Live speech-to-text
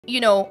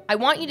I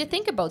want you to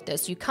think about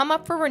this. You come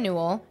up for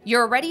renewal,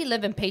 you're already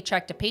living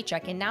paycheck to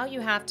paycheck, and now you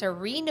have to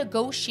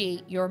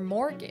renegotiate your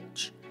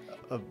mortgage.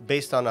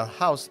 Based on a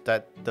house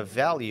that the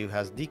value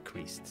has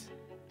decreased.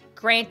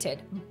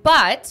 Granted,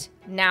 but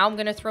now I'm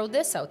going to throw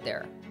this out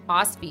there.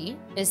 OSFI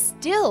is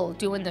still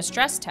doing the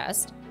stress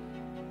test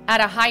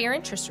at a higher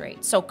interest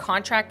rate. So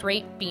contract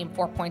rate being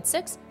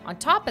 4.6. On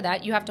top of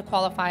that, you have to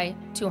qualify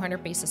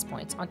 200 basis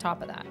points on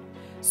top of that.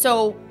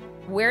 So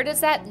where does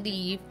that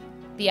leave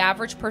the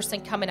average person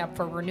coming up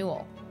for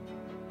renewal?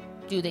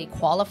 Do they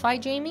qualify,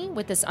 Jamie,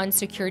 with this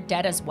unsecured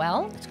debt as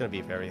well? It's going to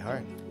be very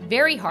hard.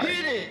 Very hard.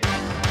 Hit it.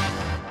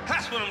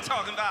 That's what I'm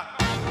talking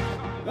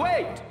about.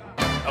 Wait.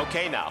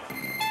 Okay, now,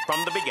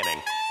 from the beginning.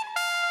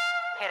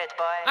 Hit it,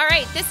 boy. All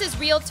right, this is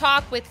Real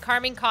Talk with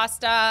Carmen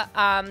Costa.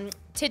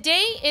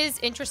 Today is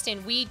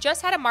interesting. We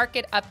just had a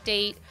market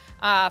update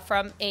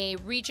from a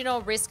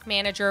regional risk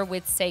manager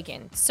with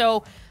Sagan.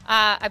 So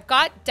I've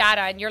got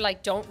data, and you're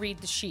like, don't read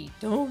the sheet.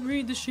 Don't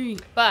read the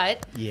sheet.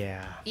 But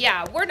yeah,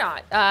 we're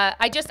not.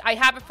 I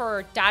have it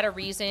for data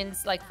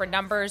reasons, like for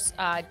numbers,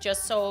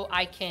 just so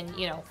I can,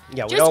 Yeah,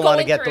 we just don't want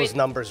to going get through those it.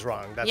 numbers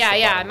wrong. That's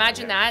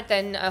Imagine that.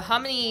 Then how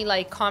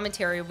many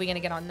commentary are we going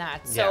to get on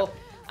that? So.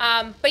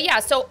 Yeah.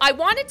 So I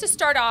wanted to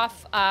start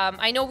off.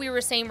 I know we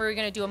were saying we were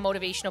going to do a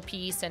motivational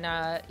piece and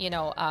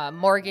a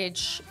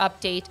mortgage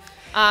update.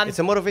 It's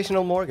a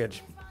motivational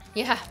mortgage.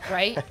 Yeah,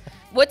 right.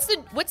 What's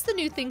the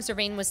new thing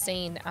Zervain was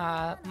saying?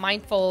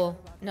 Mindful?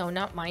 No,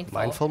 not mindful.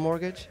 Mindful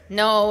mortgage?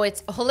 No,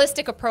 it's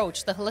holistic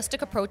approach. The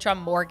holistic approach on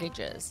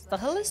mortgages. The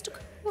holistic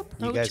approach.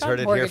 You guys on heard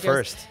it mortgages. here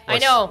first. I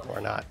know.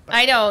 Or not.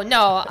 I know.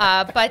 No,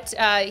 but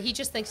he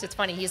just thinks it's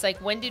funny. He's like,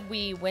 when did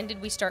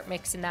we start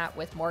mixing that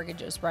with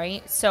mortgages,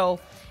 right? So.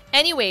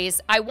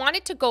 Anyways, I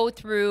wanted to go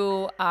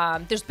through,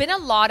 there's been a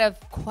lot of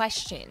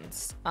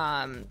questions.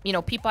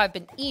 People have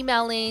been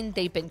emailing,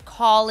 they've been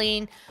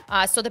calling.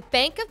 So the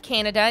Bank of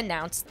Canada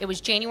announced, it was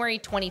January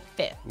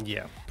 25th.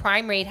 Yeah.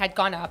 Prime rate had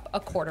gone up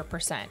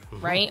 0.25%,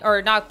 right?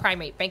 Or not prime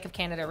rate, Bank of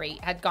Canada rate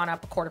had gone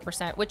up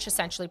 0.25%, which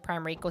essentially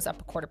prime rate goes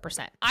up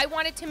 0.25%. I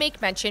wanted to make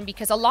mention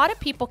because a lot of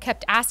people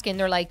kept asking,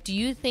 they're like, do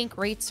you think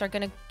rates are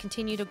going to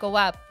continue to go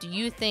up? Do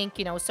you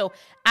think, so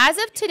as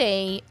of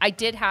today, I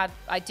did have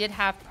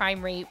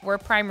prime rate, where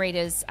prime rate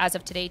is as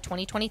of today,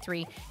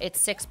 2023,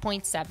 it's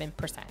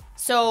 6.7%.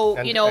 So,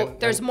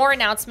 there's more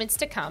announcements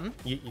to come.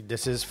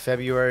 This is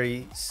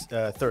February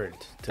 3rd. Today,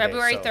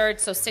 February 3rd,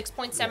 so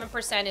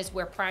 6.7% is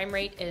where prime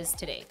rate is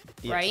today,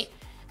 yes. Right?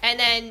 And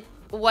then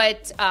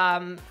what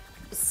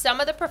some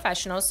of the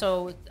professionals,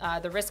 so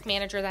the risk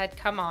manager that had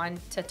come on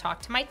to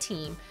talk to my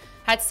team,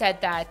 had said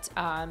that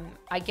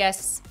I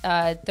guess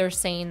they're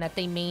saying that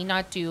they may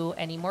not do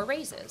any more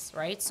raises,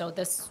 right? So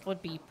this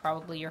would be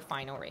probably your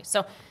final raise.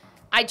 So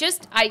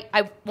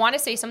I want to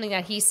say something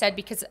that he said,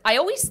 because I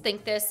always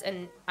think this,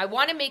 and I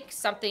want to make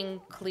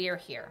something clear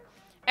here.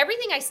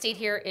 Everything I state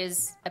here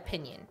is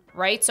opinion,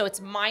 right? So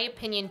it's my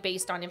opinion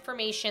based on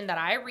information that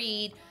I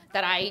read,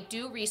 that I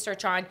do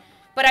research on.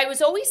 But I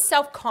was always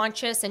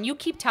self-conscious, and you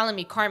keep telling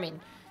me,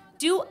 Carmen,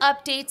 do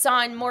updates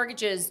on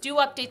mortgages, do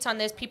updates on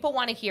this. People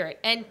want to hear it.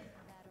 And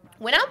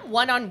when I'm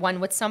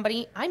one-on-one with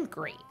somebody, I'm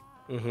great.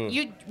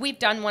 Mm-hmm. We've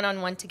done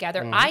one-on-one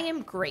together. Mm-hmm. I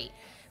am great.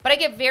 But I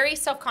get very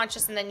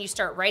self-conscious, and then you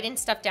start writing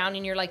stuff down,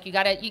 and you're like, you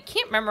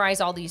can't memorize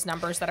all these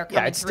numbers that are coming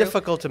through. Yeah, it's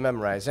difficult to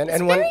memorize. And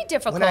very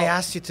difficult. When I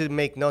asked you to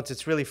make notes,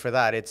 it's really for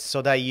that. It's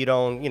so that you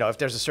don't, if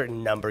there's a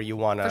certain number you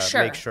want to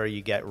make sure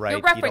you get right.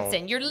 You're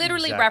referencing. You're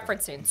literally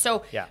referencing.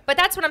 So, yeah. But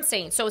that's what I'm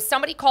saying. So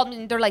somebody called me,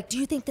 and they're like, do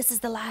you think this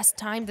is the last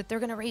time that they're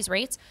going to raise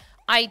rates?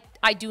 I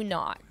do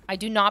not. I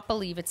do not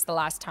believe it's the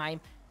last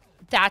time.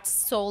 That's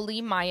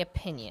solely my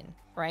opinion.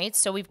 Right?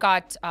 So we've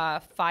got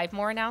 5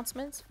 more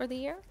announcements for the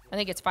year. I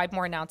think it's 5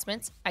 more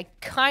announcements. I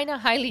kind of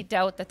highly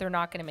doubt that they're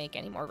not going to make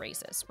any more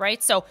raises,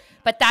 right? So,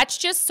 but that's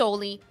just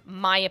solely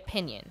my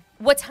opinion.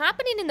 What's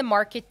happening in the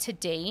market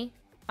today,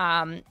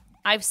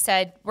 I've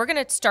said we're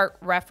going to start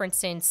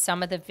referencing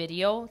some of the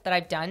video that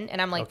I've done. And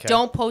I'm like,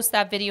 Don't post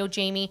that video,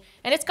 Jamie.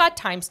 And it's got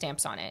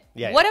timestamps on it.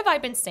 Yeah, what have I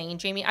been saying,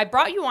 Jamie? I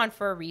brought you on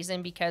for a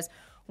reason, because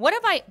what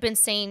have I been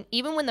saying,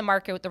 even when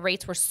the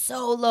rates were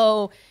so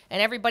low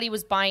and everybody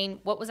was buying?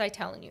 What was I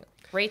telling you?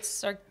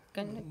 Rates are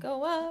going to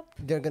go up.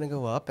 They're going to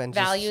go up, and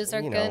values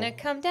are going to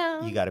come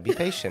down. You got to be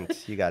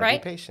patient. You got to be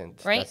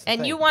patient. Right?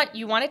 And you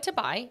wanted to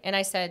buy, and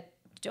I said,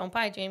 don't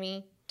buy,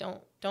 Jamie.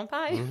 Don't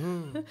buy.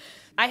 Mm-hmm.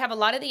 I have a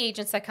lot of the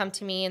agents that come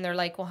to me, and they're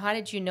like, well, how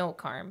did you know,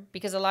 Carm?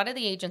 Because a lot of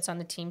the agents on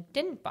the team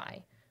didn't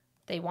buy.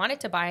 They wanted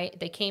to buy.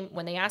 They came,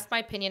 when they asked my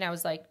opinion, I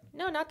was like,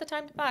 no, not the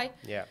time to buy.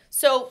 Yeah.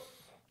 So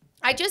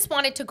I just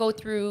wanted to go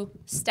through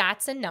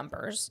stats and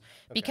numbers,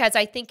 because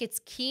I think it's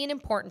key and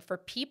important for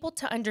people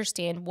to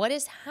understand what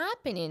is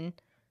happening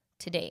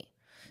today.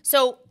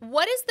 So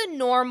what is the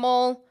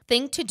normal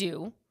thing to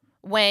do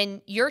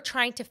when you're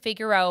trying to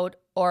figure out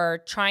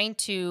or trying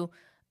to,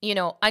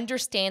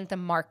 understand the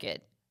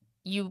market?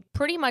 You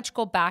pretty much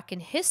go back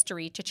in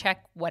history to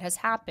check what has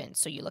happened.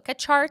 So you look at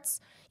charts,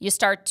 you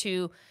start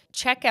to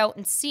check out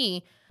and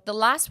see the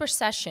last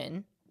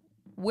recession,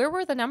 where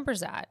were the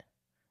numbers at?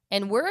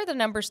 and where are the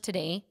numbers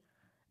today?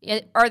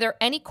 Are there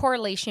any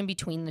correlation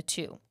between the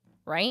two,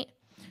 right?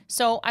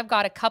 So I've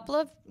got a couple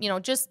of,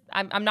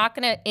 I'm not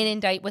going to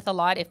inundate with a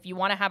lot. If you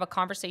want to have a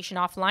conversation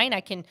offline,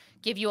 I can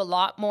give you a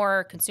lot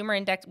more consumer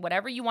index,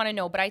 whatever you want to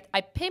know. But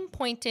I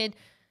pinpointed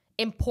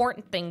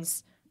important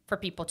things for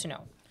people to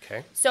know.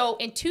 Okay. So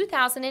in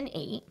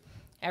 2008,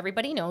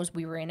 everybody knows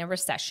we were in a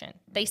recession.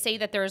 They say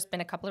that there's been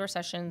a couple of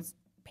recessions,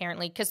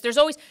 apparently, because there's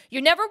always,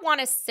 you never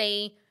want to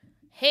say,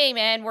 hey,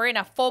 man, we're in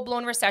a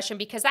full-blown recession,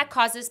 because that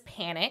causes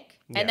panic,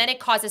 and then it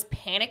causes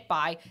panic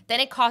buy, then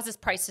it causes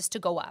prices to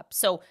go up.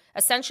 So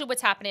essentially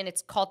what's happening,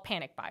 it's called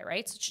panic buy,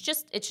 right? So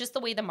it's just the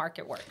way the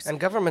market works. And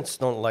governments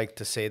don't like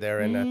to say they're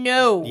in a...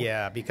 No.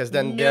 Yeah, because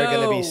then they're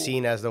going to be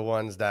seen as the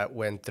ones that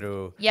went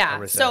through a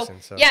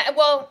recession. So yeah,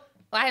 well,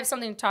 I have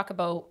something to talk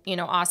about,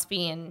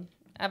 OSFI, and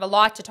I have a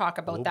lot to talk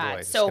about that. Boy,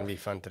 it's going to be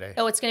fun today.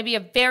 Oh, it's going to be a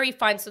very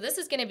fun... So this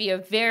is going to be a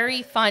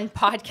very fun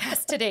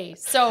podcast today.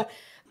 So...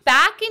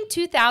 Back in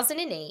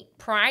 2008,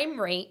 prime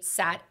rate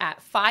sat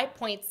at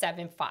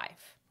 5.75.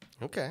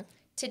 Okay.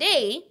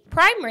 Today,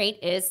 prime rate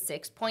is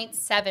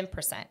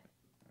 6.7%.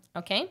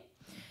 Okay?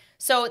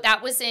 So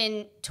that was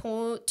in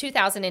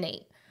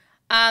 2008.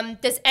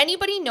 Does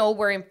anybody know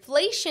where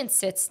inflation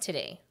sits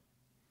today?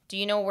 Do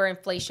you know where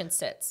inflation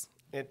sits?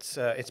 It's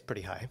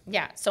pretty high.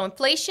 Yeah. So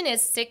inflation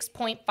is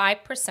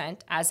 6.5%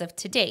 as of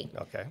today.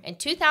 Okay. In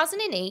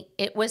 2008,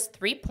 it was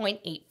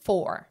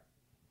 3.84.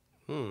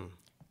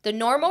 The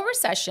normal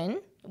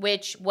recession,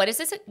 which what is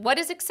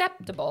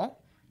acceptable,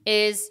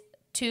 is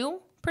 2%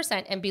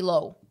 and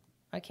below.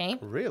 Okay.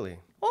 Really?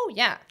 Oh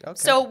yeah. Okay.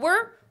 So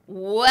we're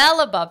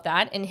well above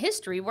that. In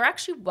history, we're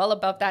actually well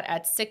above that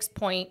at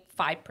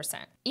 6.5%.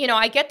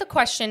 I get the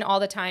question all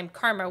the time,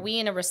 Karma, are we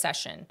in a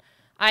recession?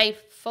 I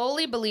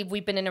fully believe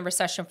we've been in a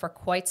recession for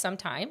quite some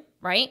time,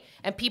 right?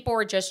 And people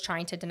were just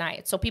trying to deny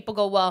it. So people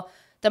go, well,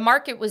 the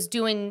market was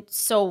doing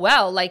so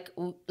well, like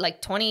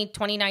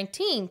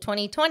 2019,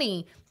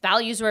 2020,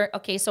 values were,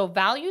 okay, so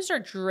values are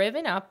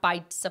driven up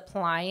by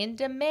supply and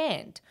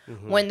demand.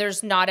 When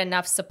there's not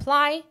enough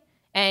supply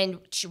and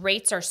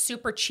rates are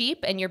super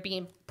cheap and you're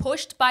being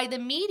pushed by the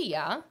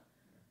media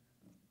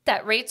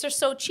that rates are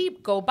so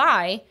cheap, go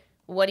buy,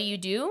 what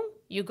do?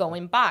 You go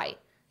and buy.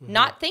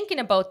 Not thinking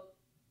about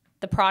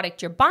the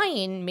product you're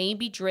buying may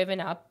be driven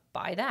up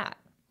by that,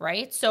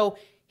 right? So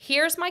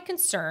here's my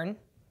concern.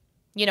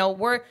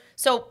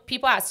 So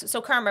people ask,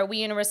 so Karma, are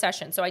we in a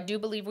recession? So I do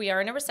believe we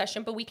are in a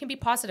recession, but we can be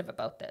positive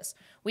about this.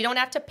 We don't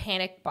have to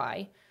panic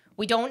buy.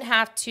 We don't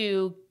have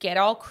to get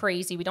all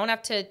crazy. We don't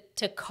have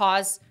to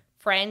cause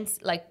friends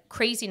like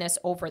craziness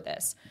over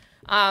this.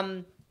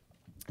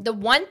 The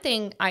one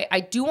thing I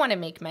do want to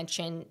make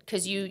mention,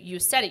 because you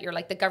said it, you're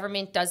like, the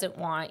government doesn't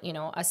want,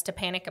 us to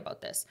panic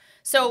about this.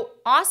 So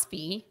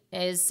OSFI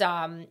is,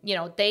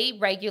 they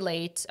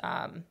regulate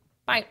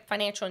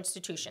financial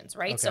institutions,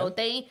 right? Okay. So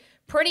they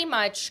pretty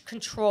much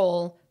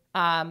control,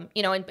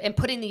 and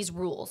put in these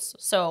rules.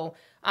 So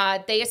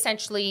they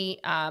essentially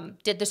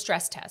did the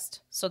stress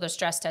test. So the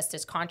stress test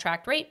is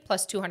contract rate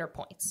plus 200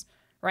 points,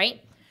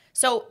 right?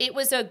 So it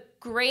was a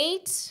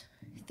great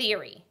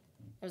theory.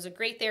 It was a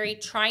great theory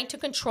trying to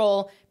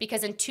control,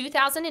 because in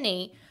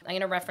 2008, I'm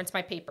going to reference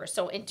my paper.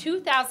 So in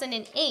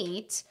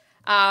 2008,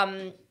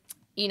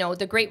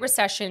 the Great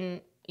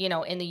Recession,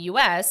 in the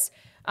U.S.,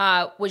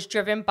 was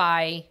driven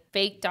by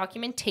fake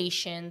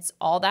documentations,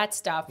 all that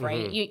stuff,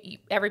 right?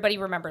 Everybody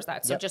remembers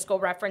that. So just go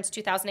reference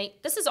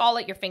 2008. This is all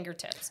at your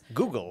fingertips.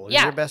 Google is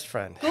your best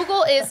friend.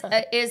 Google is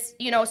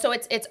so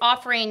it's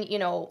offering,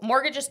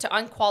 mortgages to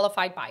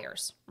unqualified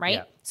buyers, right?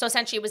 Yeah. So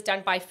essentially it was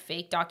done by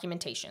fake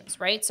documentations,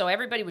 right? So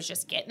everybody was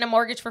just getting a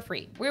mortgage for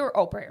free. We were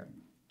Oprah here.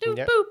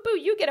 Boo, boo,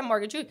 you get a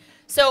mortgage.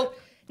 So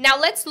now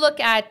let's look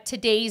at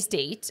today's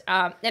date.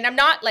 And I'm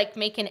not like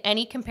making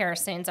any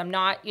comparisons. I'm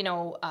not,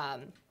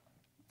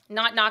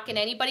 not knocking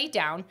anybody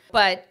down,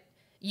 but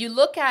you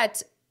look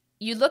at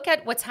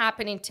what's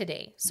happening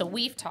today. So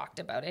we've talked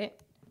about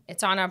it.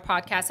 It's on our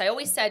podcast. I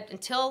always said,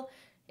 until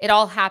it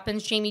all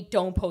happens, Jamie,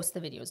 don't post the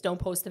videos. Don't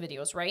post the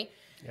videos, right?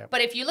 Yep.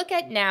 But if you look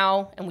at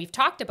now, and we've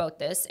talked about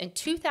this, in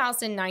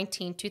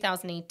 2019,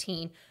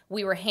 2018,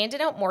 we were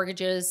handing out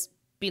mortgages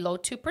below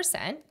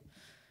 2%,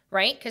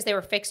 right? Because they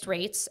were fixed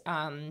rates,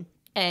 and,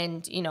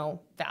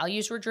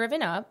 values were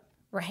driven up.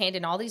 We're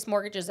handing all these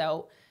mortgages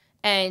out.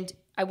 And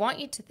I want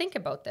you to think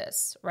about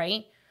this,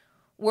 right?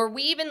 Were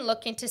we even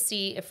looking to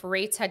see if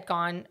rates had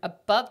gone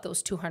above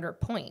those 200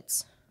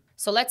 points?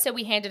 So let's say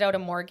we handed out a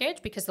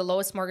mortgage, because the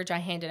lowest mortgage I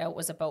handed out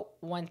was about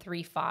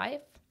 135.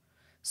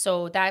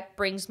 So that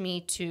brings me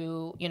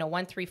to,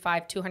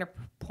 135, 200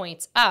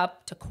 points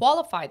up to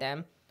qualify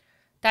them.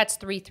 That's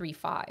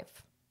 335.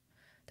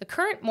 The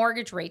current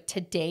mortgage rate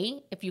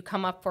today, if you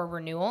come up for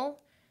renewal,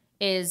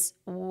 is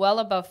well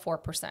above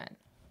 4%.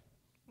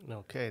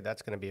 Okay,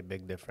 that's going to be a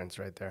big difference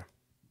right there.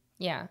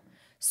 Yeah.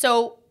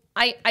 So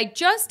I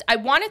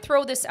want to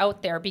throw this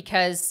out there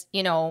because,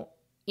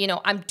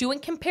 I'm doing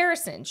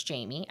comparisons,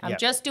 Jamie.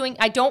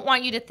 I don't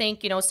want you to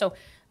think,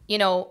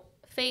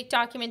 fake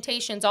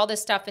documentations, all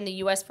this stuff in the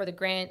US for the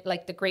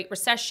Great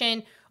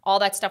Recession, all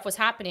that stuff was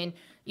happening.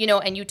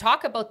 and you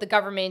talk about the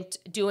government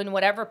doing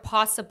whatever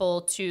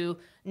possible to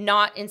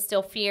not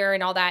instill fear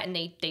and all that. And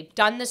they've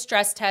done the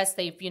stress test.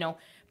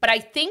 But I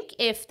think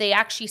if they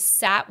actually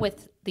sat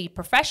with the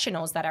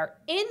professionals that are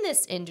in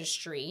this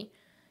industry,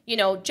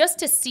 just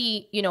to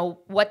see,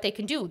 what they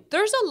can do.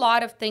 There's a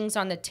lot of things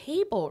on the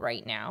table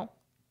right now,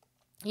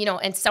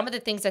 and some of the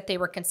things that they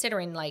were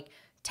considering, like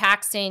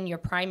taxing your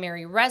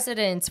primary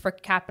residence for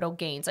capital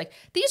gains. Like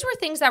these were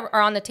things that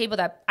are on the table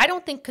that I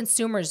don't think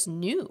consumers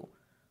knew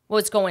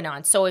what's going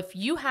on. So if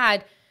you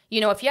had,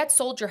 if you had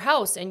sold your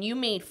house and you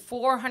made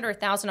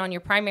 $400,000 on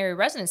your primary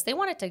residence, they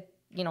wanted to,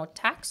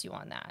 tax you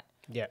on that.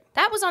 Yeah.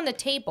 That was on the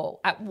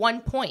table at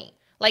one point.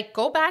 Like,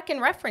 go back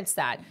and reference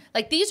that.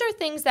 Like, these are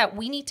things that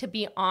we need to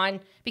be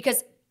on,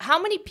 because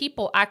how many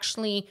people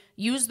actually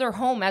use their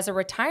home as a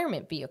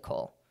retirement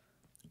vehicle?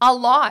 A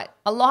lot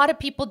of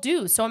people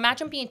do. So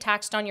imagine being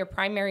taxed on your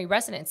primary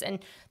residence. And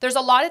there's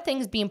a lot of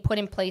things being put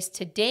in place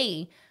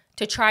today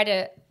to try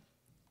to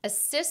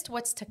assist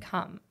what's to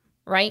come,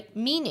 right?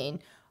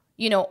 Meaning,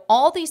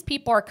 all these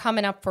people are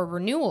coming up for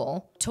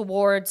renewal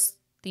towards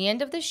the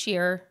end of this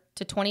year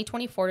to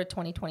 2024 to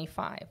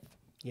 2025.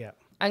 Yeah.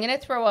 I'm going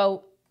to throw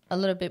out a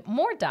little bit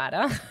more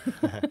data.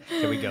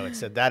 Here we go.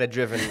 It's a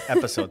data-driven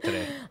episode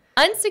today.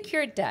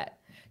 Unsecured debt.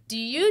 Do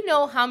you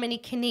know how many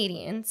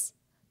Canadians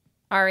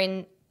are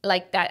in,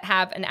 that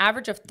have an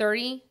average of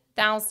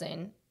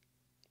 30,000,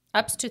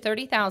 up to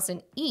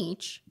 30,000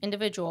 each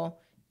individual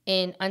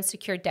in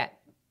unsecured debt?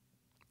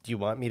 Do you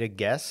want me to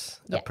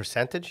guess the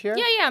percentage here?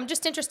 Yeah. I'm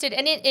just interested.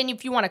 And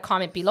if you want to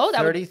comment below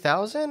that.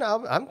 30,000?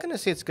 I'm going to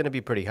say it's going to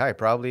be pretty high.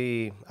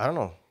 Probably, I don't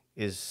know.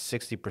 Is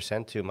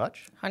 60% too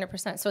much?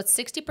 100%. So it's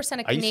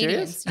 60% of Are you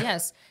Canadians. serious?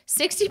 Yes.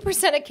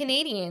 60% of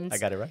Canadians. I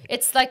got it right.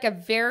 It's like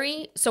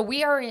so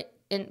we are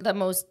in the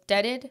most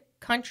debted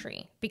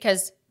country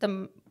because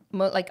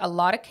a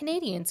lot of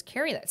Canadians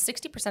carry that.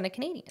 60% of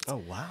Canadians.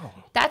 Oh, wow.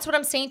 That's what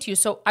I'm saying to you.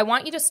 So I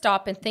want you to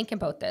stop and think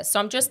about this.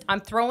 So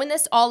I'm throwing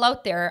this all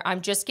out there.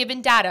 I'm just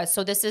giving data.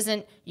 So this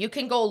isn't, you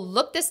can go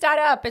look this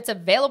data up. It's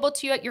available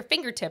to you at your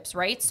fingertips,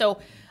 right? So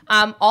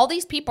all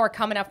these people are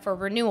coming up for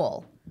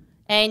renewal.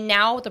 And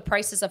now the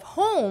prices of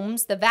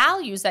homes, the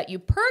values that you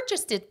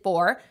purchased it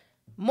for,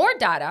 more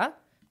data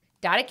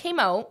came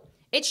out.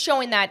 It's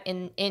showing that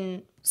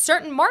in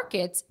certain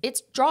markets,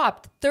 it's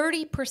dropped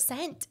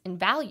 30% in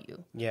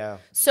value. Yeah.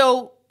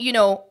 So,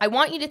 I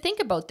want you to think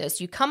about this.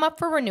 You come up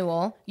for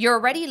renewal, you're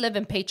already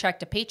living paycheck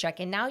to paycheck,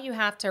 and now you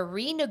have to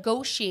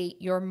renegotiate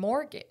your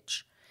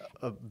mortgage.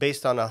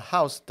 Based on a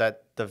house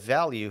that the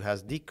value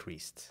has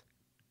decreased.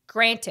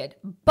 Granted,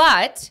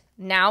 but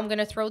now I'm going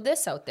to throw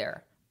this out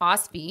there.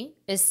 OSFI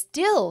is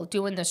still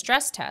doing the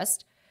stress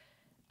test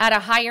at a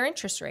higher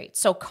interest rate.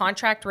 So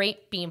contract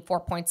rate being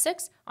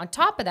 4.6. On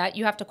top of that,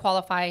 you have to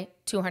qualify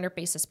 200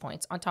 basis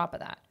points on top of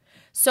that.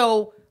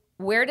 So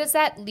where does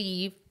that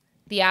leave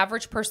the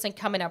average person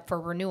coming up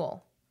for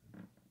renewal?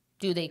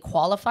 Do they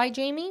qualify,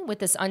 Jamie, with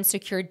this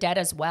unsecured debt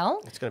as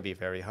well? It's going to be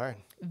very hard.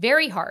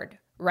 Very hard,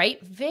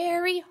 right?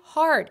 Very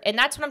hard. And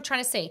that's what I'm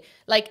trying to say.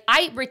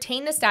 I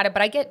retain this data,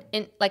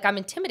 but I'm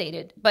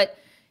intimidated. But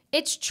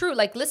it's true.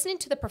 Listening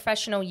to the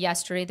professional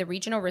yesterday, the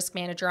regional risk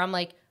manager, I'm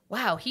like,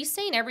 wow, he's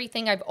saying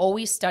everything I've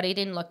always studied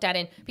and looked at.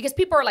 And because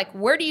people are like,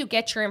 where do you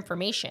get your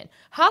information?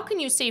 How can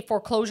you say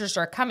foreclosures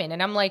are coming?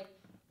 And I'm like,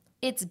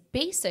 it's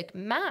basic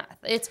math.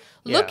 It's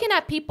looking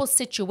at people's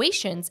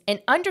situations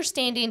and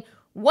understanding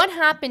what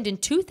happened in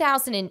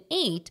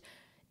 2008.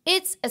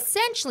 It's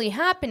essentially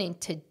happening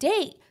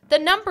today. The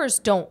numbers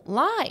don't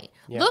lie.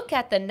 Yeah. Look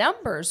at the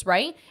numbers,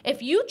 right?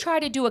 If you try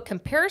to do a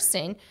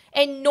comparison,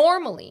 and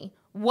normally,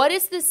 what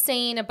is this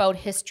saying about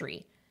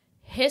history?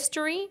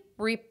 History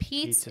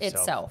repeats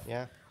itself.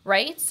 Yeah.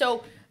 Right?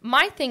 So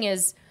my thing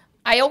is,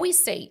 I always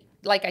say,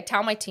 I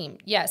tell my team,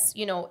 yes,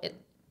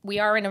 we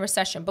are in a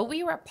recession, but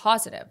we are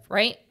positive,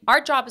 right? Our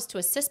job is to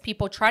assist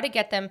people, try to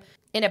get them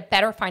in a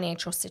better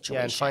financial situation.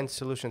 Yeah, and find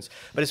solutions.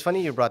 But it's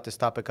funny you brought this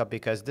topic up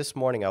because this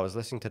morning I was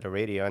listening to the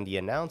radio and the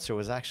announcer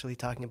was actually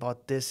talking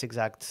about this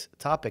exact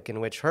topic in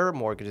which her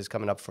mortgage is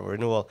coming up for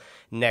renewal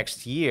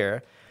next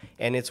year.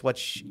 And it's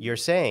what you're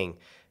saying.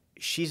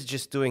 She's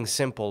just doing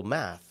simple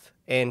math.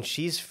 And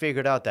she's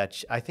figured out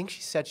that I think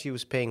she said she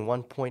was paying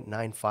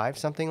 1.95,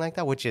 something like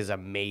that, which is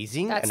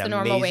amazing. That's an the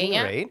normal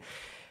amazing rate, yeah.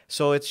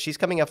 So she's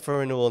coming up for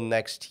renewal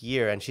next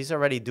year, and she's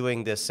already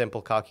doing this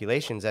simple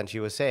calculations. And she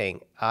was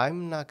saying,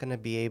 "I'm not going to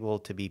be able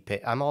to be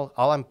pay. All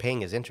I'm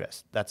paying is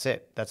interest. That's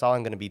it. That's all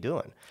I'm going to be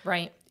doing.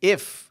 Right.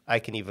 If I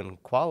can even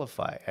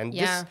qualify." And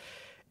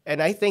and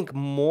I think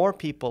more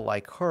people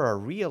like her are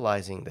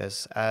realizing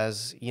this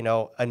as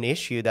an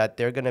issue that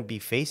they're going to be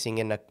facing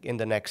in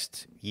the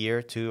next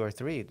year, 2 or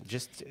 3.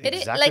 Just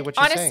exactly what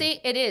you're saying. Honestly,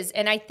 it is,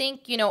 and I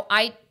think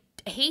I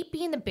hate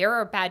being the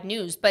bearer of bad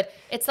news, but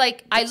it's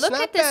like I look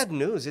at this. It's not bad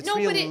news. It's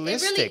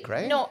realistic,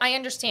 right? No, I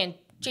understand,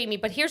 Jamie,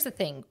 but here's the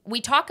thing. We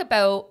talk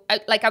about,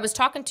 I was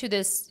talking to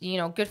this,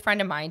 good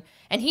friend of mine,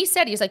 and he's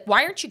like,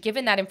 why aren't you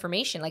giving that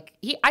information?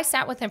 I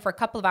sat with him for a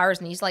couple of hours,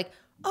 and he's like,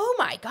 oh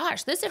my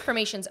gosh, this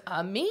information's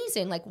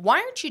amazing. Why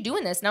aren't you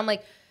doing this? And I'm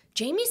like,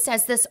 Jamie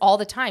says this all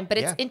the time, but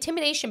it's Yeah.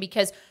 intimidation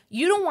because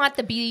you don't want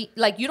to be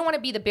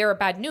the bearer of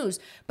bad news.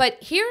 But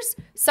here's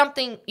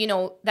something,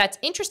 that's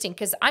interesting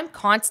because I'm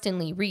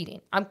constantly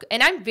reading.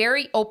 I'm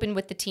very open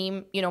with the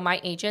team, my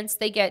agents.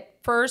 They get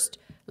first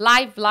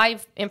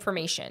live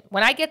information.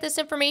 When I get this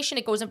information,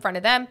 it goes in front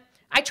of them.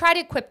 I try to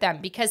equip them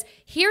because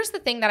here's the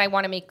thing that I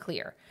want to make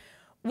clear.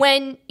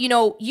 When,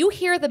 you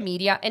hear the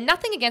media, and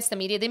nothing against the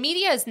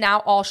media is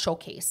now all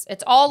showcase.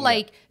 It's all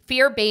like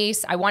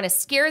fear-based. I want to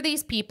scare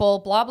these people,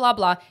 blah, blah,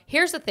 blah.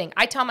 Here's the thing.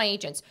 I tell my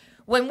agents,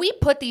 when we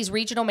put these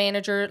regional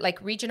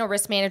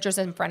risk managers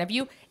in front of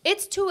you,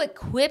 it's to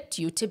equip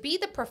you to be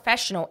the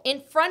professional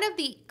in front of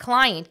the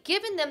client,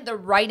 giving them the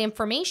right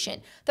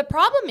information. The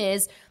problem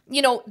is,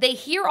 they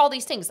hear all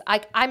these things.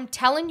 I'm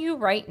telling you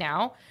right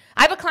now,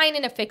 I have a client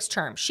in a fixed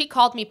term. She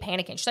called me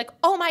panicking. She's like,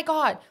 oh my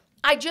God,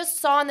 I just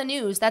saw in the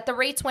news that the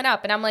rates went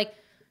up. And I'm like,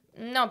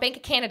 no, Bank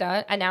of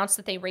Canada announced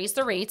that they raised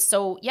the rates.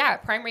 So yeah,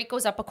 prime rate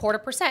goes up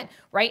 0.25%,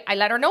 right? I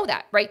let her know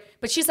that, right?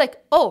 But she's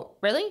like, oh,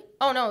 really?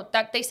 Oh no,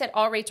 that they said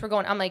all rates were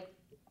going. I'm like,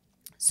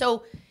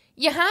 so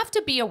you have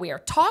to be aware.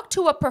 Talk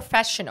to a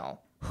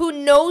professional who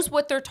knows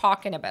what they're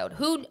talking about,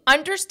 who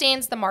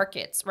understands the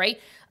markets, right?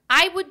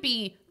 I would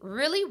be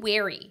really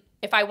wary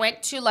if I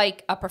went to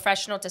like a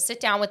professional to sit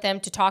down with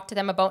them, to talk to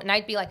them about, and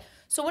I'd be like,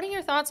 so what are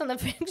your thoughts on the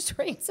fixed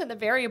rates and the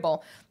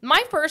variable?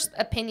 My first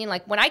opinion,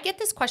 like when I get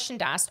this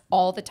question asked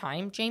all the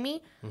time,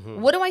 Jamie,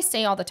 what do I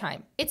say all the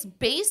time? It's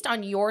based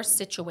on your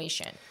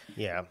situation.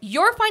 Yeah.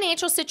 Your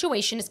financial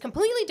situation is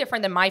completely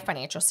different than my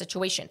financial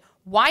situation.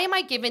 Why am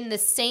I given the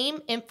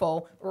same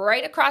info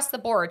right across the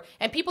board?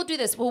 And people do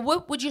this. Well,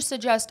 what would you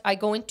suggest I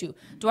go into?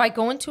 Do I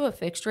go into a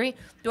fixed rate?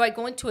 Do I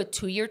go into a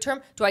 2-year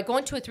term? Do I go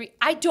into a 3?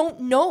 I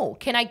don't know.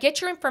 Can I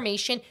get your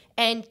information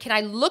and can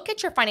I look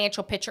at your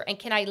financial picture and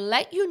can I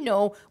let you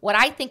know what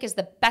I think is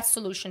the best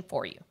solution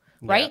for you,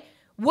 right?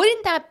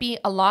 Wouldn't that be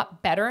a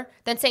lot better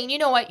than saying, you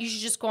know what, you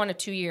should just go on a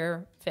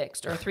 2-year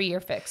fixed or a 3-year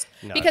fixed?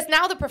 No. Because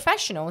now the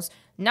professionals,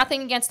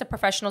 nothing against the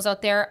professionals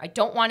out there. I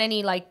don't want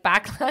any like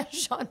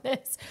backlash on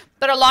this.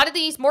 But a lot of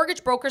these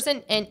mortgage brokers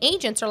and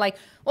agents are like,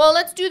 well,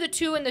 let's do the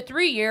 2 and the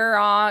 3-year.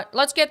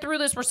 Let's get through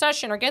this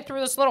recession or get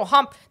through this little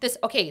hump.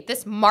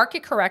 This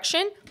market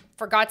correction,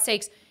 for God's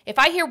sakes, if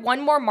I hear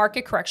one more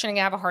market correction, I'm going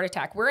to have a heart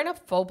attack. We're in a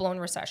full-blown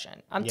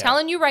recession. I'm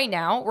telling you right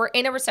now, we're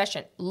in a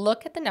recession.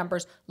 Look at the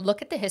numbers.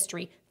 Look at the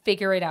history.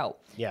 Figure it out.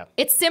 Yeah.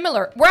 It's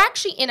similar. We're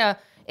actually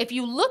if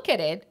you look at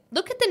it,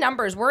 look at the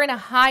numbers. We're in a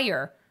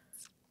higher,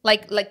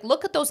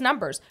 look at those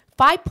numbers.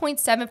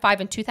 5.75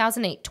 in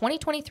 2008,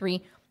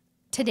 2023,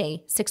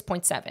 today,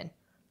 6.7.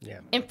 Yeah.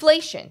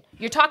 Inflation.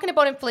 You're talking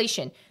about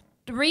inflation.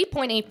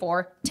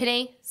 3.84,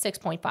 today,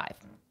 6.5.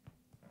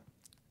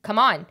 Come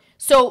on.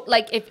 So,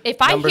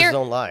 if I Numbers hear...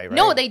 don't lie, right?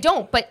 No, they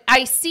don't. But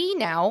I see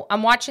now,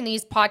 I'm watching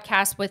these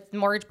podcasts with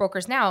mortgage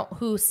brokers now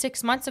who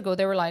 6 months ago,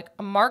 they were like,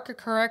 a market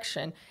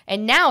correction.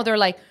 And now they're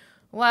like,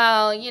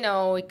 well,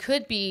 it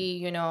could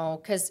be,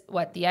 because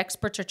the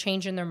experts are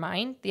changing their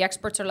mind. The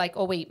experts are like,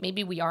 oh, wait,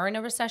 maybe we are in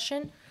a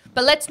recession.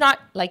 But let's not,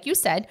 like you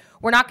said,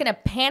 we're not going to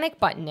panic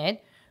button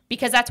it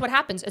because that's what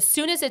happens. As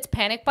soon as it's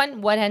panic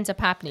button, what ends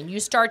up happening? You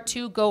start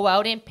to go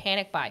out and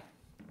panic buy.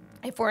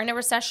 If we're in a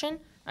recession...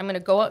 I'm going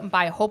to go out and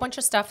buy a whole bunch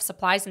of stuff,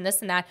 supplies and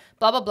this and that,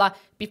 blah, blah, blah,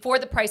 before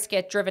the price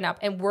get driven up.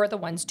 And we're the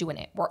ones doing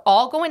it. We're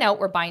all going out.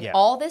 We're buying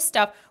all this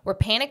stuff. We're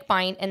panic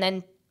buying. And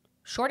then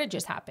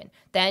shortages happen.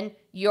 Then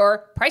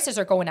your prices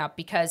are going up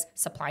because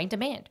supply and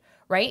demand,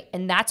 right?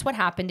 And that's what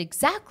happened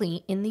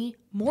exactly in the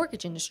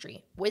mortgage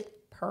industry with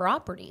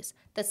properties.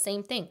 The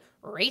same thing.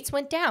 Rates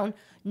went down.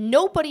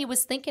 Nobody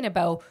was thinking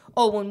about,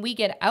 when we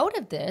get out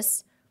of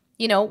this,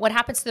 what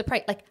happens to the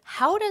price?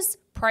 How does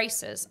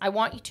prices, I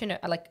want you to know,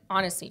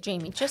 honestly,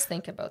 Jamie, just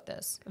think about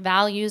this.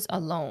 Values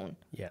alone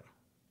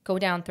go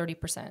down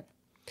 30%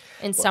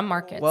 in some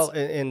markets. Well,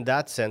 in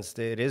that sense,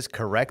 it is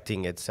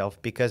correcting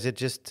itself because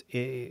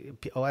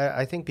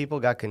I think people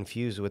got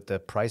confused with the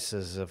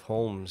prices of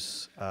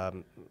homes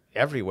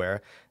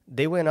everywhere.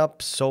 They went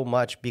up so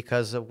much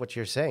because of what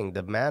you're saying.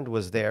 Demand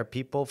was there.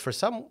 People,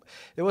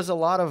 there was a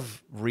lot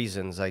of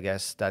reasons, I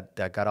guess, that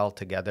got all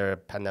together,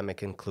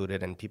 pandemic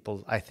included, and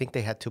people, I think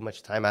they had too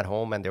much time at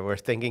home and they were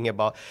thinking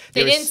about...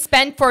 They didn't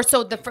spend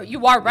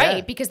you are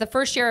right, because the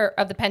first year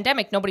of the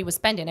pandemic, nobody was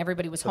spending,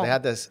 everybody was home. They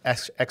had this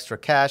extra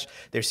cash.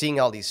 They're seeing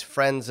all these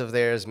friends of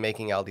theirs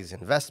making all these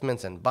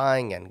investments and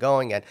buying and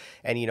going, and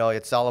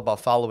it's all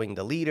about following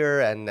the leader,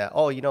 and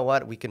you know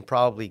what, we can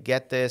probably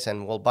get this,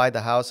 and we'll buy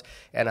the house,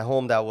 and a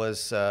home that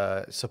was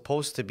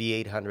supposed to be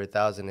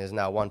 800,000 is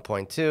now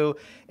 1.2,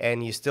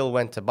 and you still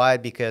went to buy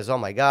it because, oh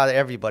my God,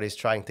 everybody's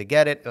trying to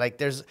get it.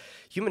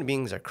 Human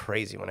beings are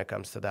crazy when it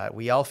comes to that.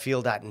 We all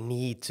feel that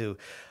need to,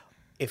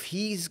 if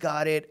he's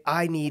got it,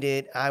 I need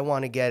it, I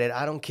want to get it,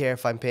 I don't care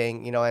if I'm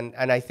paying,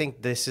 and I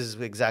think this is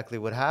exactly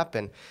what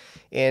happened.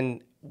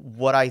 And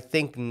what I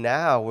think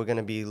now we're going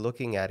to be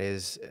looking at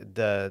is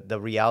the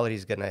reality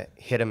is going to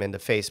hit him in the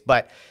face.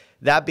 But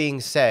that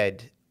being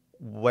said,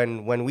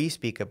 when we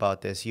speak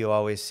about this, you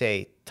always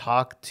say,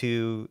 talk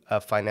to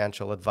a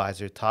financial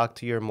advisor, talk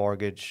to your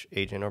mortgage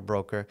agent or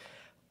broker.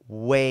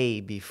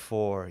 way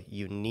before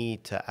you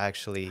need to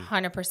actually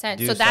 100%.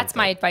 do So that's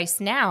my something. advice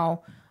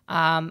now.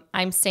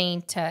 I'm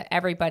saying to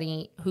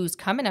everybody who's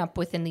coming up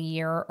within the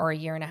year or a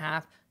year and a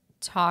half,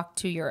 talk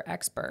to your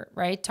expert,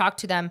 right? Talk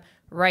to them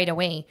right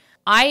away.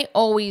 I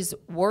always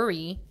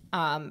worry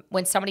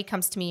when somebody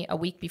comes to me a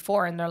week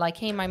before and they're like,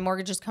 hey, my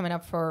mortgage is coming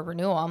up for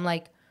renewal. I'm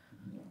like,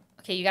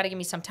 okay, you got to give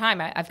me some time.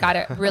 I've got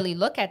to really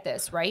look at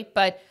this, right?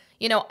 But,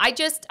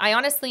 I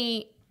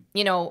honestly,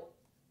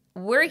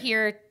 we're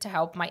here to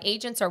help. My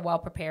agents are well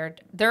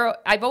prepared.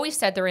 I've always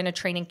said they're in a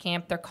training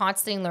camp. They're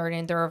constantly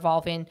learning. They're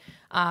evolving.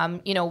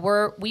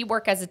 We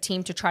work as a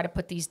team to try to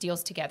put these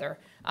deals together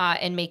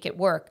and make it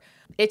work.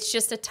 It's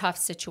just a tough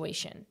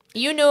situation.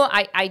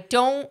 I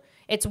don't.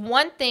 It's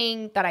one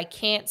thing that I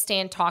can't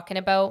stand talking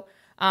about.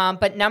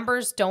 But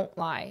numbers don't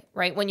lie,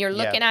 right? When you're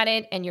looking at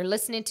it and you're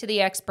listening to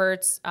the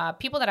experts,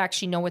 people that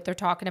actually know what they're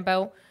talking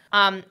about.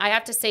 I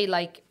have to say,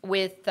 like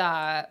with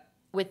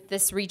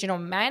this regional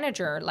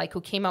manager, like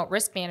who came out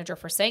risk manager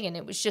for Sagan,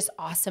 it was just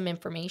awesome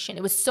information.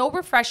 It was so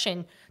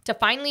refreshing to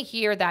finally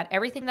hear that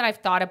everything that I've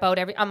thought about,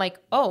 I'm like,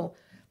 oh,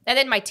 and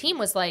then my team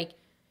was like,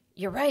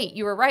 you're right,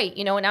 you were right,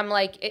 and I'm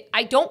like,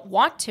 I don't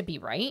want to be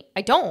right.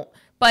 I don't,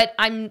 but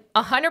I'm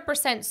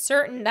 100%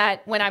 certain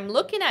that when I'm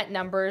looking at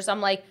numbers,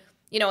 I'm like,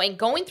 and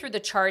going through the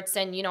charts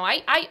and,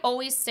 I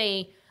always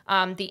say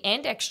the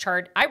index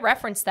chart, I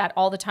reference that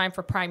all the time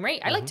for prime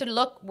rate. I like to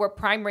look where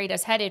prime rate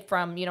is headed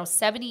from,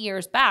 70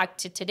 years back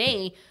to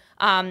today.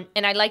 And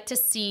I like to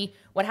see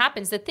what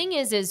happens. The thing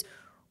is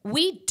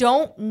we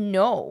don't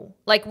know.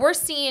 Like we're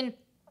seeing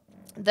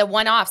the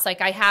one-offs.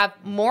 Like I have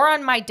more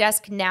on my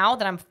desk now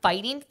that I'm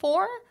fighting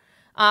for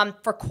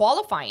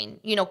qualifying,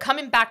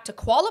 coming back to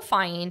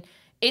qualifying.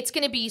 It's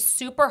going to be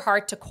super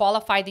hard to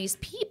qualify these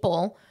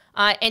people.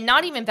 And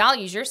not even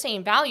values. You're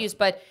saying values,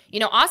 but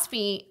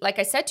OSFI, like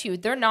I said to you,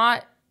 they're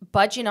not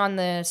budging on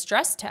the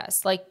stress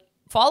test. Like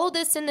follow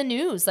this in the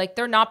news. Like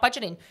they're not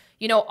budgeting.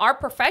 Our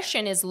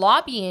profession is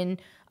lobbying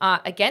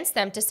against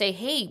them to say,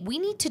 hey, we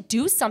need to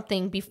do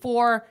something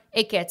before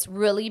it gets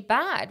really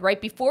bad,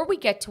 right? Before we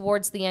get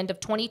towards the end of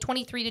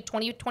 2023 to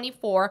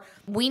 2024,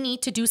 we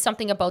need to do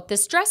something about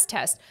this stress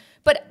test.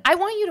 But I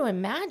want you to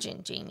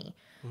imagine, Jamie,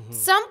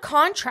 some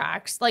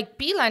contracts like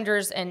B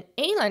lenders and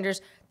A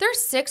lenders, they're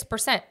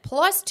 6%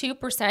 plus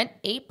 2%,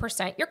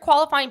 8%. You're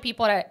qualifying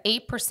people at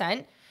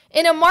 8%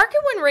 in a market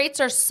when rates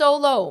are so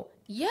low.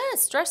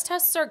 Yes, stress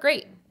tests are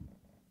great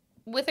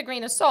with a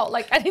grain of salt.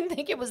 Like I didn't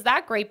think it was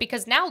that great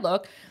because now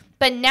look,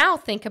 but now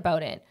think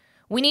about it.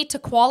 We need to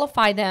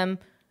qualify them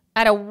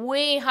at a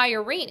way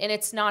higher rate and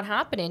it's not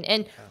happening.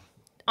 And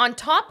on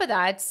top of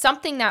that,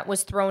 something that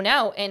was thrown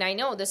out, and I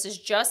know this is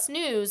just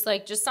news,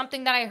 like just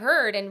something that I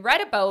heard and read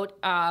about,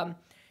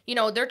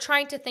 they're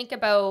trying to think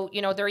about,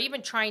 they're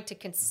even trying to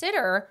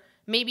consider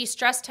maybe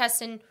stress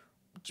testing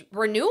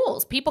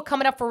renewals, people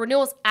coming up for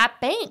renewals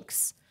at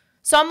banks.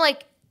 So I'm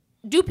like,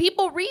 do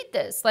people read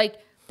this? Like,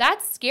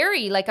 that's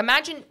scary. Like,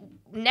 imagine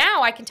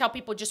now I can tell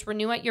people just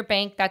renew at your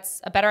bank.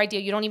 That's a better idea.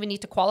 You don't even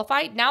need to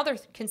qualify. Now they're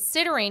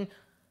considering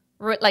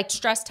like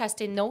stress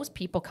testing those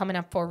people coming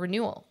up for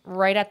renewal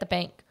right at the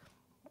bank.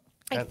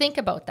 I think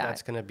about that.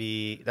 That's gonna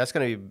be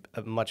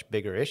a much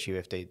bigger issue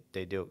if they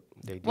do.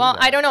 Well,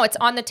 that. I don't know. It's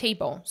on the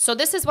table. So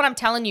this is what I'm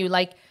telling you.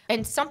 Like,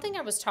 and something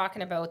I was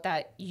talking about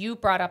that you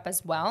brought up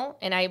as well.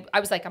 And I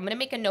was like, I'm gonna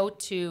make a note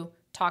to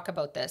talk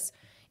about this.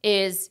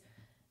 Is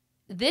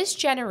this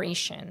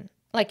generation,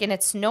 like, and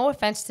it's no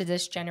offense to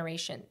this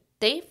generation,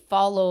 they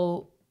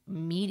follow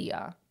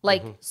media,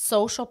 like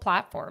social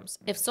platforms.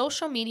 If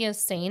social media is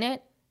saying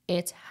it,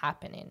 it's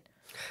happening.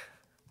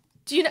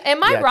 Do you know,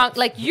 am I wrong?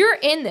 Like you're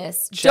in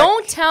this. Check.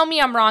 Don't tell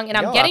me I'm wrong. And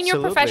I'm getting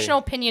absolutely. your professional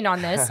opinion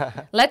on this.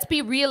 Let's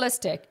be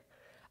realistic.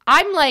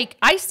 I'm like,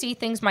 I see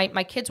things my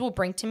kids will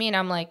bring to me and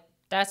I'm like,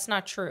 that's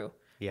not true.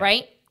 Yeah.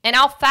 Right. And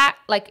I'll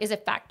is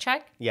it fact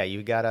check? Yeah,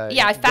 you gotta.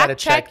 Yeah, I fact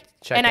check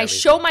and I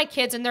show my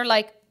kids and they're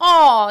like,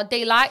 oh,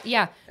 they lie.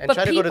 Yeah. And but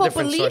try to go to people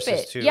different believe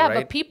sources it. too, yeah, right?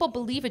 but people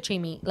believe it,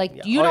 Jamie.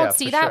 Like you don't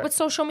see that with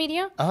social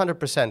media?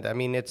 100%. I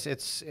mean,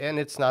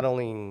 it's not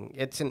only,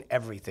 it's in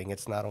everything.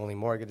 It's not only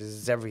mortgages,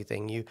 it's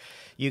everything.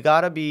 You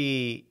gotta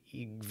be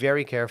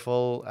very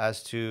careful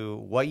as to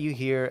what you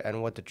hear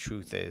and what the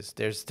truth is.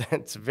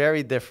 It's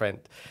very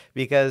different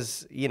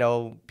because,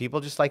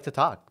 people just like to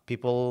talk.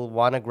 People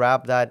want to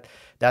grab that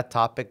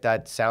topic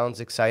that sounds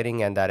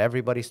exciting and that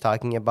everybody's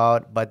talking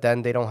about, but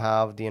then they don't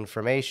have the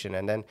information.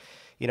 And then,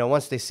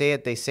 once they say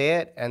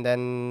it. And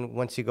then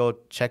once you go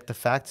check the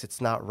facts, it's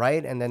not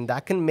right. And then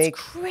that can make,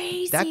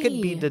 crazy. That could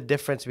be the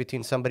difference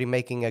between somebody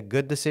making a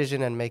good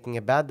decision and making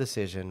a bad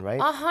decision, right?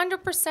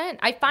 100%.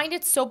 I find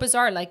it so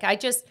bizarre. Like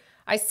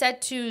I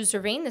said to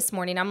Zervain this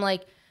morning, I'm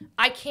like,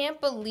 I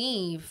can't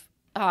believe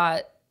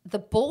the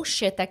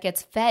bullshit that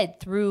gets fed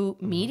through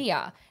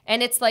media.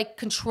 And it's like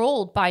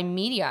controlled by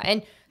media.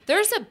 And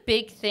there's a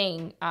big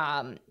thing,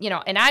 and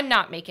I'm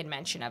not making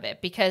mention of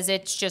it because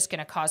it's just going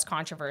to cause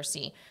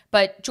controversy.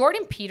 But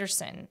Jordan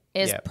Peterson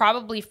is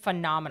probably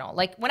phenomenal.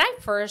 Like when I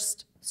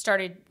first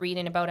started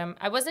reading about him,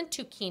 I wasn't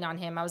too keen on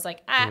him. I was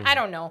like, I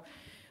don't know.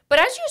 But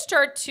as you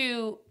start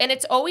to, and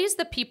it's always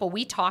the people,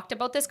 we talked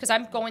about this because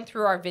I'm going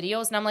through our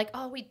videos and I'm like,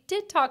 oh, we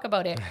did talk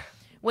about it.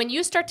 When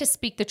you start to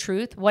speak the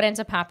truth, what ends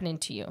up happening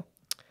to you?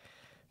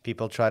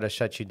 People try to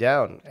shut you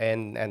down,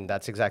 and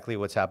that's exactly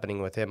what's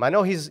happening with him. I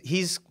know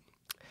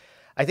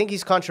I think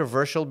he's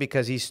controversial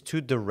because he's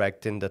too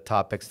direct in the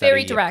topics that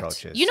Very he direct.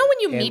 approaches. You know when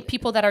you meet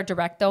people that are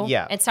direct though?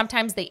 Yeah. And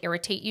sometimes they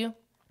irritate you?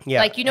 Yeah.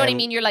 Like, you know what I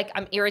mean? You're like,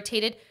 I'm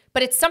irritated.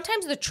 But it's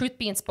sometimes the truth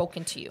being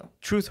spoken to you.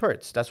 Truth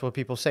hurts. That's what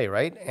people say,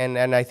 right? And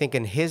I think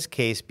in his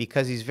case,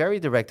 because he's very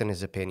direct in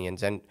his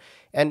opinions,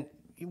 and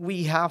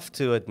we have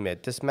to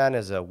admit, this man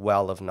is a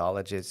well of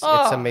knowledge. It's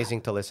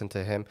amazing to listen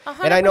to him.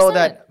 100%. And I know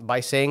that by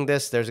saying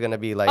this, there's going to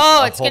be like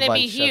it's going to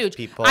be huge.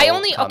 I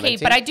only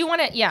but I do want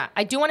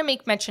to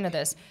make mention of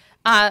this.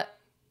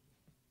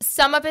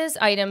 Some of his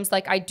items,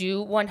 like I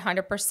do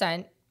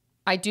 100%,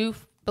 I do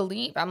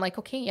believe. I'm like,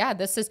 okay, yeah,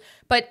 this is,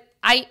 but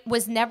I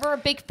was never a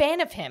big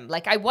fan of him.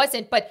 Like I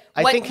wasn't, but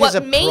what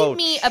made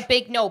me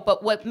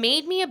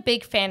a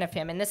big fan of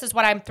him, and this is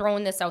what I'm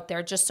throwing this out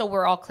there just so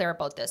we're all clear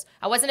about this.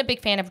 I wasn't a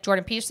big fan of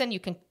Jordan Peterson. You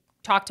can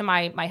talk to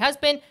my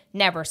husband,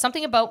 never.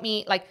 Something about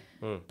me, like,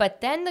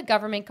 but then the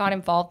government got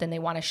involved and they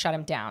want to shut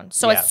him down.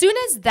 So as soon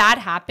as that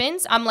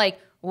happens, I'm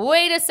like,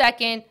 wait a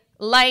second,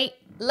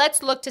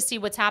 let's look to see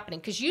what's happening.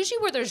 Because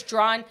usually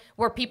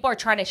where people are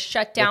trying to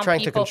shut down They're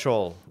trying to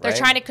control. They're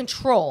trying to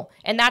control.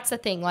 And that's the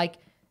thing. Like,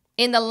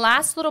 in the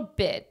last little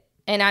bit,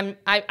 and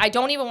I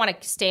don't even want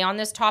to stay on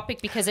this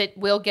topic because it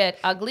will get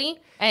ugly.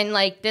 And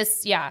like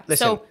this, yeah.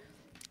 Listen, so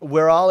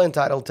we're all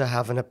entitled to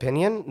have an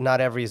opinion.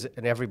 Not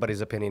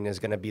everybody's opinion is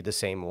going to be the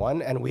same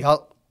one. And we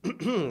all,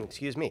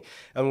 excuse me,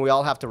 and we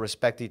all have to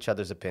respect each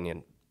other's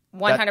opinion.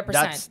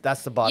 100%.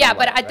 That's the bottom line.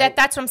 Yeah, but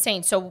that's what I'm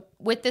saying. So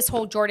with this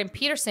whole Jordan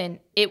Peterson,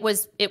 it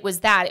was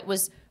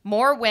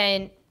more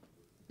when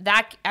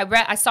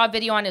I saw a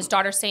video on his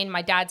daughter saying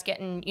my dad's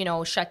getting,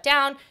 shut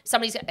down.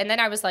 And then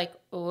I was like,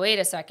 wait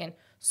a second.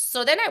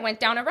 So then I went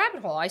down a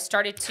rabbit hole. I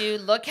started to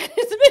look at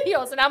his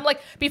videos and I'm like,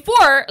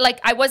 before, like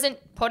I wasn't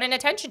putting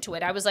attention to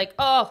it. I was like,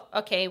 oh,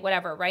 okay,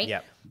 whatever. Right.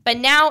 Yeah. But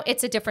now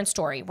it's a different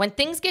story. When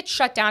things get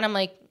shut down, I'm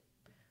like,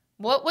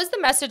 what was the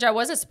message I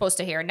wasn't supposed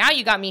to hear? Now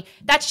you got me.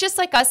 That's just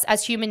like us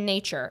as human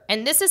nature.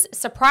 And this is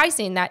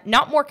surprising that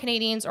not more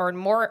Canadians or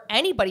more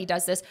anybody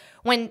does this.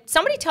 When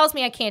somebody tells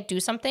me I can't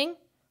do something,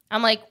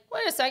 I'm like,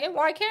 wait a second,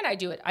 why can't I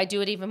do it? I do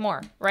it even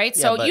more, right?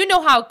 Yeah, so you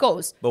know how it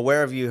goes. But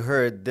where have you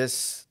heard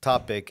this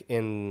topic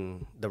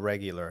in the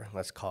regular,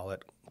 let's call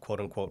it,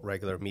 quote unquote,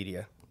 regular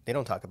media? They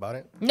don't talk about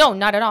it. No,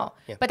 not at all.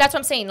 Yeah. But that's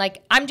what I'm saying.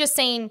 Like, I'm just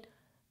saying,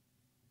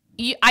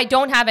 I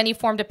don't have any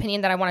formed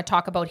opinion that I want to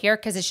talk about here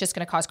because it's just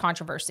going to cause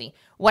controversy.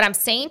 What I'm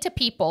saying to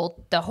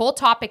people, the whole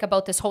topic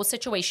about this whole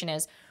situation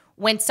is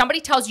when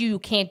somebody tells you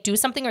can't do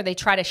something or they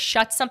try to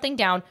shut something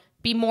down,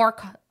 be more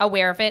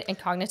aware of it and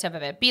cognitive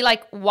of it. Be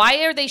like,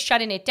 why are they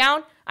shutting it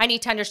down? I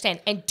need to understand.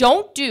 And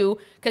don't do,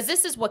 because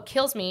this is what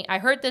kills me. I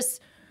heard this,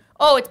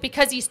 it's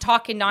because he's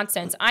talking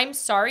nonsense. I'm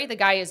sorry, the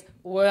guy is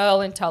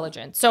well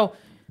intelligent. So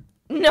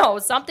no,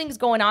 something's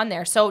going on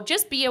there. So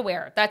just be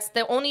aware. That's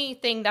the only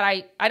thing that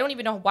I don't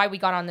even know why we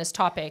got on this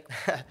topic.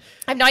 I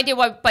have no idea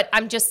why, but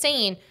I'm just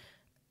saying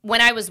when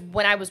I was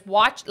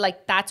watched,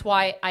 like that's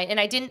why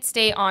I didn't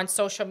stay on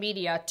social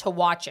media to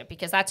watch it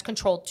because that's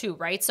controlled too,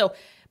 right? So,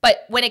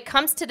 but when it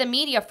comes to the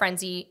media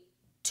frenzy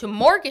to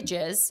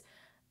mortgages,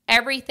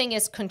 everything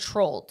is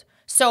controlled.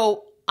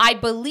 So I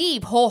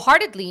believe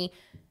wholeheartedly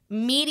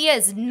media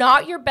is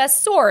not your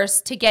best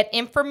source to get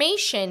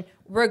information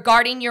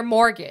regarding your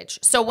mortgage.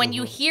 So when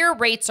you hear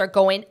rates are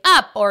going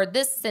up or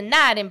this and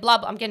that and blah,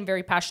 blah, I'm getting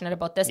very passionate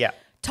about this. Yeah.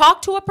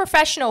 Talk to a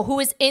professional who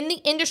is in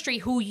the industry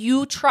who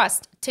you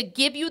trust to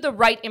give you the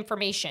right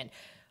information.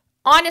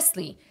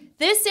 Honestly,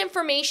 this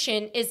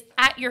information is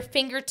at your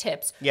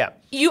fingertips. Yeah.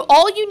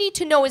 All you need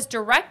to know is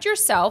direct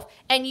yourself,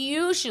 and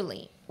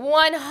usually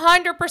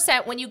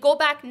 100% when you go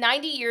back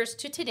 90 years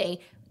to today,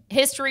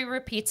 history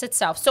repeats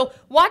itself. So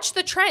watch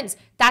the trends.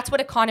 That's what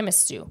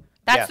economists do.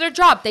 That's their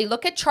job. They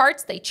look at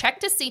charts, they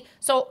check to see.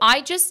 So I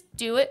just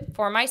do it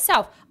for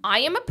myself. I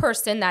am a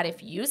person that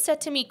if you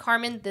said to me,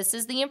 Carmen, this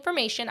is the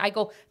information, I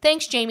go,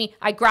 thanks, Jamie.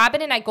 I grab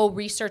it and I go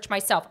research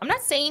myself. I'm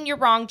not saying you're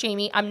wrong,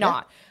 Jamie. I'm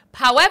not.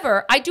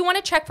 However, I do want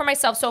to check for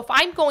myself. So if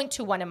I'm going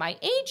to one of my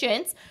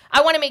agents,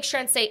 I want to make sure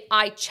and say,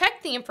 I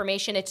checked the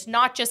information. It's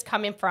not just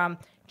coming from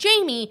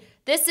Jamie.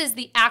 This is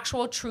the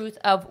actual truth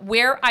of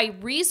where I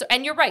research.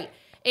 And you're right.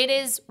 It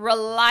is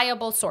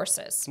reliable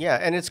sources. Yeah,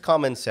 and it's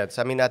common sense.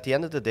 I mean, at the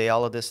end of the day,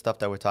 all of this stuff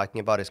that we're talking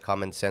about is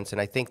common sense.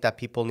 And I think that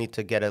people need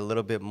to get a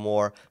little bit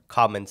more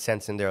common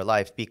sense in their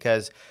life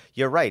because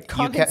you're right.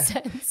 Common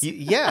sense.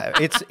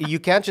 You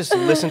can't just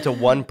listen to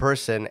one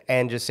person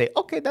and just say,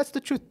 okay, that's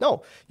the truth.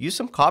 No, use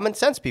some common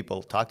sense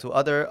people. Talk to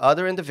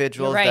other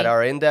individuals that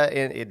are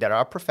that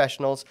are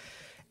professionals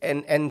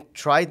and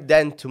try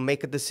then to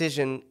make a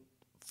decision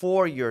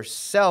for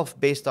yourself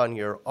based on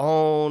your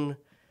own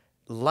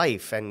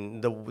life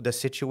and the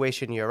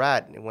situation you're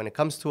at. When it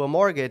comes to a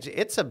mortgage,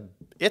 it's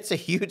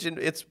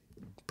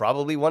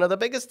probably one of the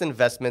biggest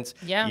investments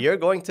you're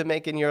going to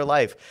make in your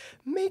life.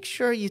 Make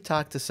sure you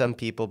talk to some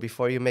people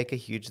before you make a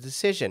huge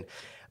decision.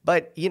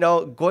 But,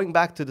 going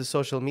back to the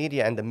social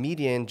media and the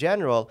media in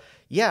general,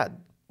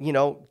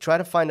 try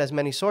to find as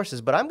many sources.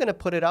 But I'm going to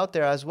put it out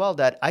there as well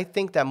that I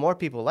think that more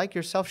people like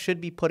yourself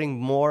should be putting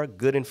more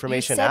good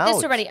information out. You said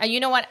this already. You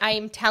know what?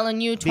 I'm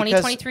telling you,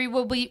 2023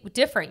 will be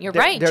different. You're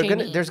right,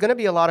 Jamie. There's going to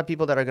be a lot of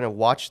people that are going to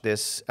watch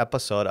this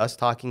episode, us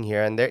talking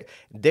here, and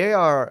they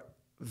are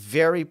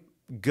very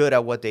good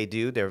at what they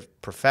do. They're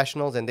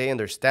professionals and they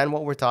understand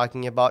what we're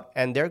talking about,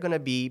 and they're going to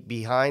be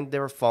behind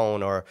their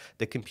phone or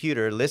the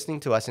computer listening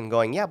to us and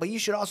going, yeah, but you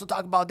should also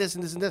talk about this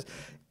and this and this.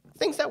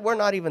 Things that we're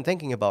not even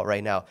thinking about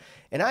right now.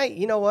 And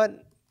you know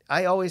what?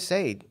 I always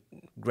say,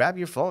 grab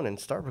your phone and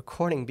start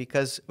recording,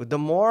 because the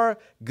more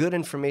good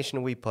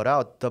information we put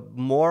out, the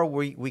more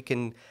we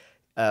can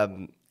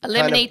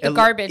eliminate the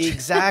garbage.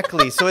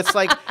 Exactly. So it's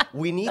like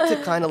we need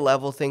to kind of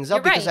level things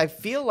up, because I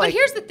feel like but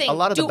here's the thing. A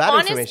lot of do the bad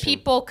honest information.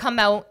 people come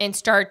out and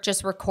start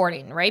just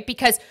recording, right?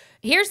 Because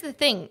here's the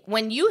thing.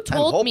 When you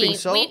told me,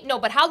 so.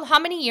 but how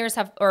many years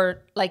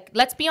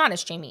let's be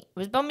honest, Jamie, it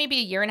was about maybe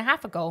a year and a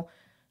half ago.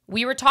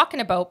 We were talking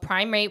about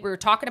prime rate. We were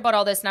talking about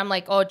all this. And I'm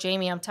like, oh,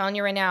 Jamie, I'm telling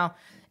you right now,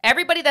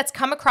 everybody that's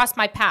come across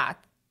my path,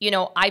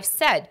 I've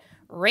said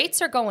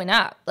rates are going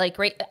up. I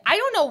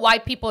don't know why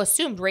people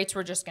assumed rates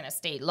were just going to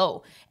stay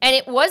low. And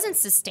it wasn't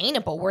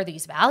sustainable where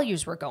these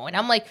values were going.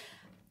 I'm like,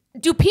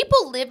 do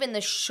people live in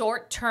the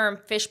short-term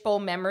fishbowl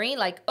memory?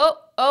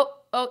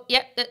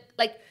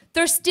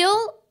 There's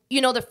still,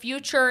 the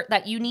future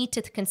that you need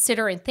to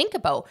consider and think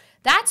about.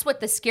 That's what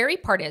the scary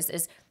part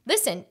is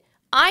listen,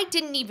 I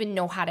didn't even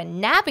know how to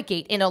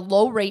navigate in a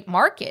low-rate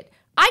market.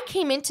 I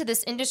came into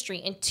this industry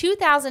in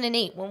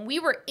 2008 when we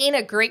were in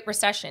a great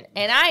recession,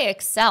 and I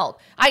excelled.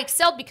 I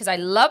excelled because I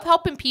love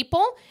helping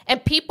people,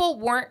 and people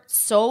weren't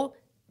so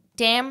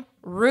damn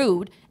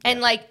rude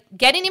and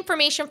getting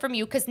information from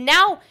you, because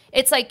now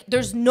it's like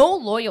there's no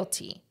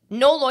loyalty.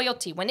 No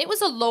loyalty. When it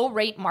was a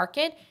low-rate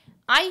market,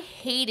 I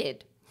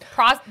hated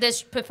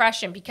this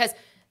profession because,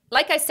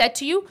 like I said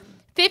to you,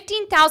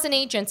 15,000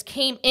 agents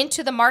came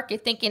into the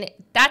market thinking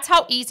that's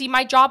how easy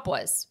my job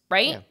was,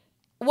 right? Yeah.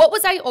 What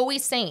was I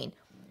always saying?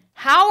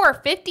 How are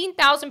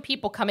 15,000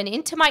 people coming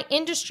into my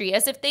industry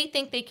as if they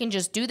think they can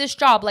just do this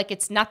job like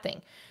it's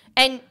nothing?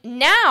 And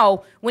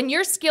now when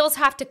your skills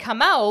have to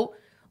come out,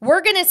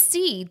 we're going to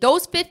see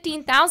those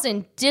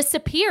 15,000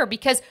 disappear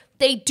because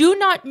they do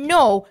not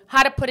know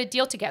how to put a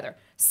deal together.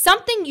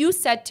 Something you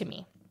said to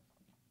me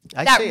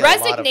that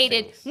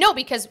resonated. No,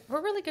 because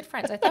we're really good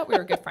friends. I thought we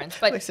were good friends.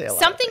 But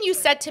something you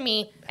said to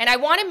me, and I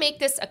want to make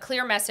this a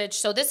clear message.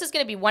 So this is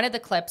going to be one of the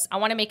clips. I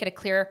want to make it a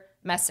clear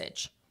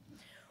message.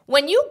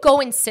 When you go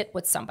and sit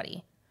with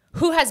somebody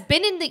who has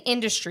been in the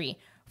industry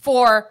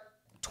for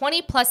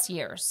 20 plus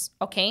years,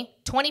 okay,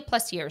 20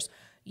 plus years,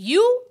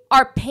 you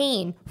are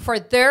paying for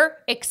their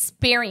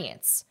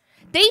experience.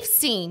 They've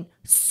seen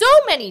so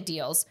many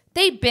deals.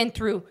 They've been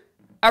through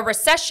a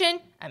recession,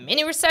 a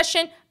mini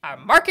recession, a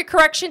market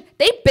correction.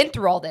 They've been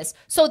through all this.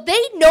 So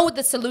they know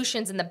the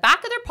solutions in the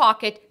back of their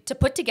pocket to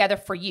put together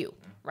for you,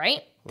 right?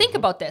 Mm-hmm. Think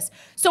about this.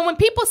 So when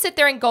people sit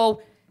there and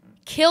go,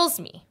 kills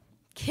me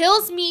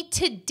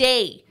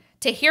today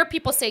to hear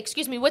people say,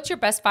 excuse me, what's your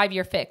best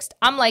 5-year fixed?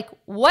 I'm like,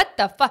 what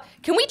the fuck?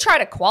 Can we try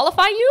to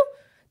qualify you?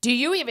 Do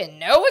you even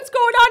know what's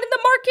going on in the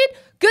market?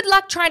 Good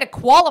luck trying to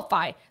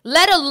qualify,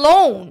 let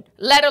alone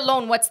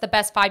what's the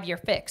best 5-year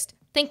fixed.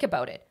 Think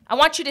about it. I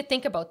want you to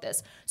think about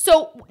this.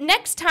 So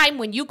next time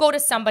when you go to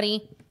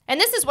somebody, and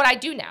this is what I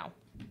do now.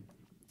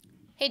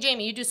 Hey,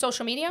 Jamie, you do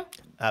social media?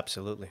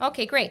 Absolutely.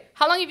 Okay, great.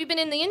 How long have you been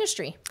in the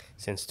industry?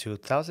 Since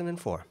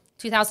 2004.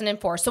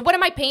 2004. So what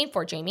am I paying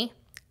for, Jamie?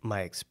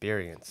 My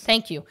experience.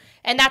 Thank you.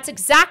 And that's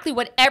exactly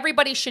what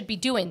everybody should be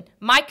doing.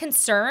 My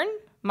concern,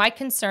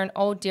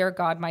 oh dear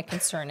God, my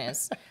concern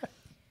is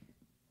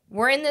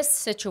we're in this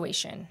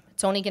situation.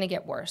 It's only going to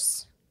get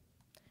worse.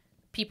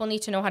 People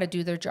need to know how to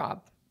do their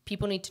job.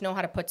 People need to know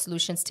how to put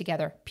solutions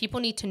together. People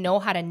need to know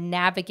how to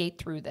navigate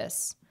through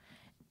this.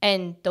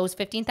 And those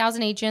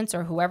 15,000 agents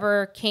or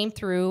whoever came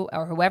through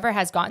or whoever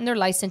has gotten their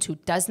license who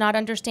does not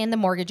understand the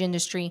mortgage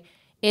industry,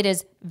 it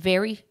is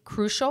very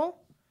crucial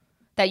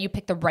that you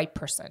pick the right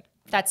person.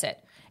 That's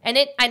it. And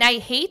I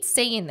hate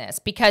saying this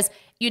because,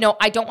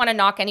 I don't want to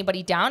knock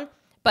anybody down,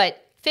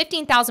 but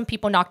 15,000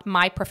 people knocked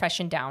my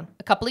profession down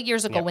a couple of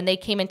years ago when they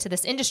came into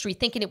this industry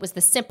thinking it was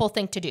the simple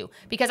thing to do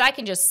because I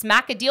can just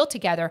smack a deal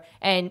together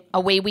and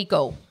away we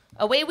go.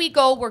 Away we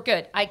go. We're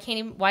good. I can't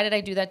even, why did I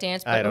do that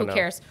dance? But who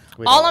cares?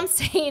 All I'm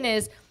saying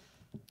is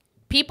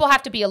people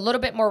have to be a little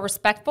bit more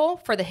respectful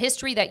for the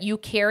history that you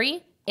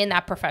carry in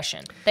that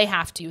profession. They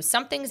have to.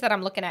 Some things that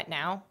I'm looking at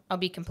now, I'll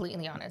be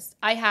completely honest.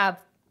 I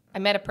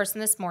met a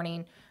person this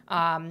morning.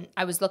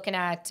 I was looking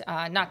at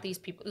not these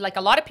people. Like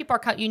a lot of people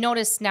are. You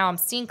notice now I'm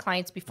seeing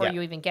clients before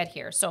you even get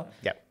here. So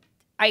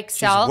I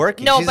excel. She's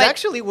working. No, she's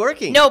actually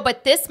working. No,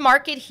 but this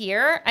market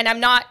here, and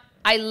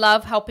I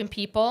love helping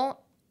people.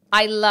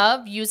 I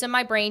love using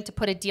my brain to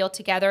put a deal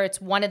together. It's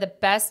one of the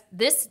best.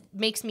 This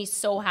makes me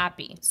so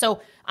happy.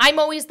 So I'm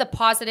always the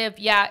positive.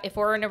 Yeah, if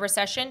we're in a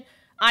recession,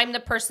 I'm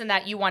the person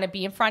that you want to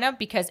be in front of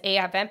because I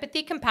have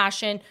empathy,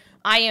 compassion.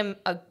 I am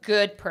a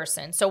good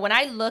person. So when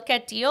I look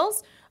at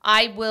deals,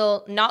 I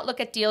will not look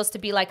at deals to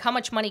be like, how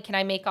much money can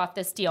I make off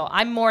this deal?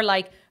 I'm more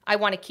like, I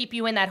want to keep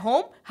you in that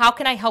home. How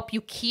can I help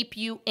you keep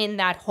you in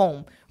that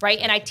home, right?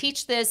 And I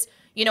teach this,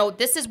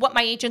 this is what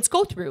my agents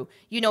go through.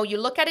 You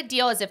look at a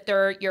deal as if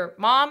they're your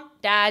mom,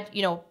 dad,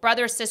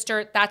 brother,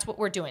 sister. That's what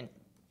we're doing.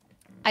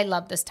 I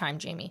love this time,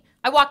 Jamie.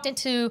 I walked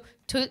into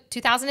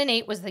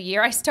 2008 was the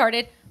year I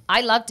started.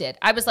 I loved it.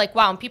 I was like,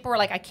 wow. And people were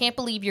like, I can't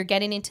believe you're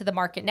getting into the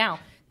market now.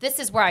 This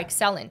is where I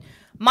excel in.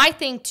 My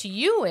thing to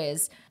you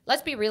is,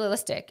 let's be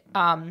realistic.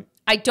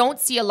 I don't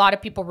see a lot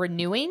of people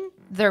renewing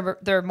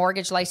their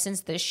mortgage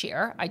license this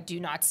year. I do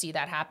not see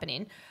that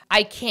happening.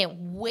 I can't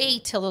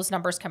wait till those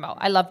numbers come out.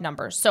 I love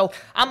numbers. So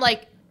I'm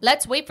like,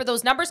 let's wait for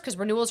those numbers because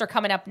renewals are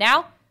coming up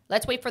now.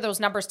 Let's wait for those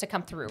numbers to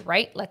come through,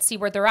 right? Let's see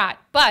where they're at.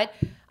 But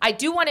I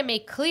do want to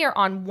make clear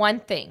on one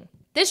thing.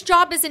 This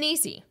job isn't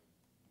easy.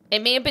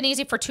 It may have been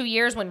easy for 2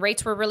 years when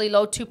rates were really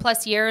low,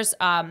 2+ years.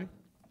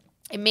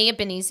 It may have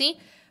been easy,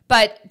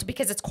 but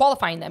because it's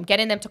qualifying them,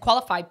 getting them to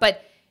qualify.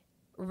 But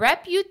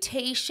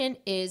reputation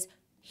is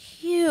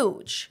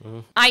huge.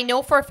 I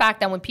know for a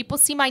fact that when people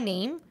see my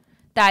name,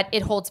 that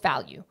it holds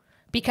value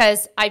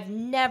because I've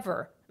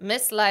never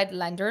misled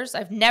lenders.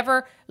 I've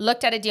never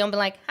looked at a deal and been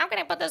like, how can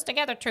I put this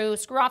together to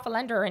screw off a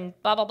lender and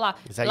blah, blah, blah.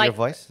 Is that your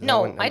voice?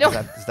 No, I don't.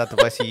 Is that the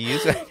voice you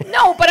use?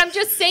 No, but I'm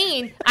just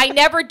saying I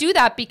never do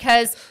that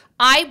because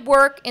I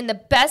work in the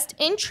best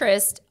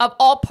interest of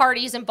all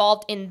parties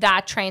involved in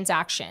that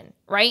transaction,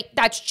 right?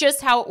 That's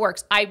just how it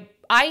works. I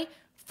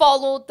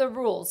follow the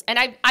rules. And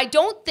I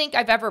don't think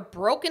I've ever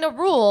broken a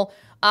rule.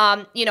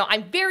 I'm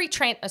very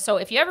so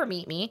if you ever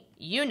meet me,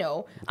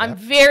 I'm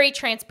very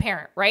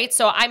transparent, right?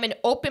 So I'm an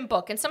open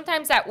book. And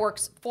sometimes that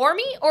works for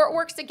me or it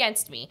works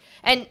against me.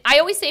 And I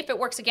always say if it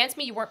works against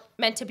me, you weren't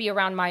meant to be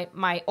around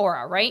my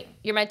aura, right?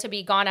 You're meant to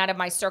be gone out of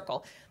my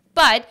circle.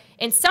 But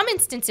in some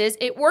instances,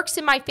 it works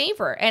in my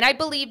favor. And I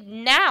believe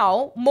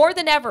now, more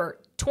than ever,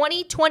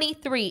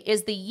 2023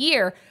 is the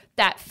year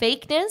that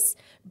fakeness,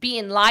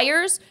 being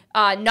liars,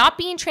 not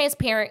being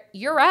transparent,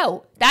 you're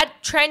out. That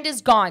trend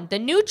is gone. The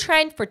new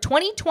trend for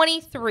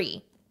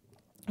 2023,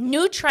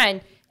 new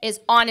trend is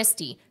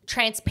honesty,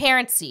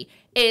 transparency,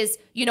 is,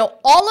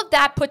 all of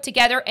that put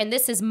together. And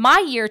this is my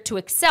year to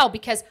excel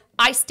because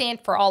I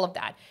stand for all of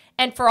that.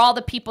 And for all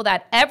the people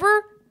that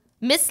ever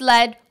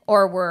misled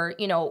or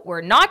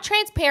were not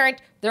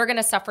transparent, they're going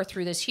to suffer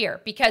through this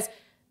year because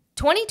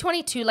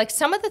 2022, like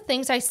some of the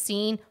things I've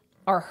seen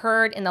or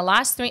heard in the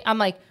last 3, I'm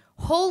like,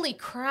 holy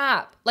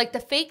crap. Like the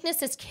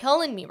fakeness is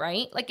killing me,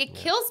 right? Like it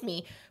kills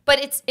me, but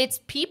it's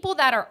people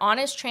that are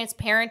honest,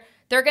 transparent.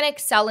 They're going to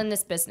excel in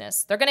this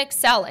business. They're going to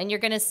excel and you're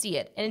going to see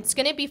it. And it's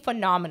going to be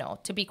phenomenal,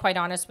 to be quite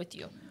honest with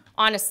you.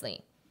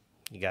 Honestly.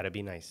 You got to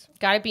be nice.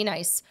 Got to be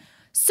nice.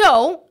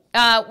 So,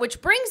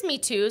 which brings me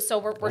to, so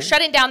we're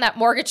shutting down that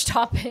mortgage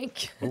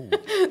topic.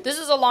 This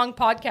is a long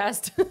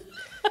podcast.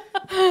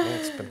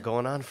 It's been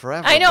going on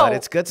forever. I know. But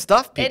it's good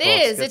stuff, people.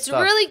 It is. It's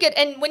really good.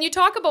 And when you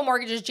talk about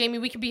mortgages, Jamie,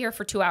 we could be here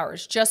for 2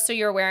 hours, just so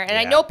you're aware. And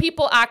I know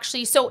people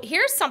actually, so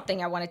here's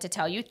something I wanted to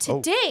tell you.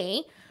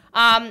 Today,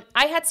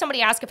 I had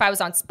somebody ask if I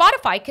was on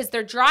Spotify because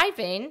they're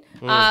driving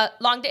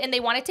long and they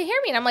wanted to hear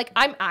me. And I'm like,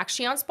 I'm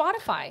actually on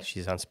Spotify.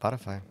 She's on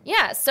Spotify.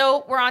 Yeah,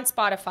 so we're on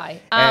Spotify.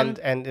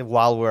 And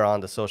while we're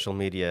on the social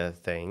media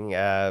thing,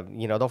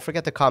 don't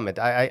forget to comment.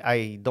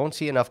 I don't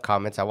see enough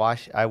comments.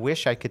 I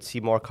wish I could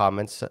see more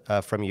comments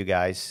from you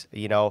guys.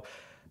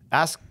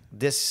 Ask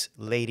this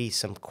lady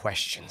some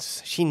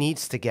questions. She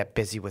needs to get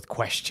busy with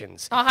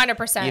questions.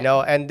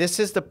 100%. And this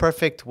is the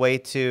perfect way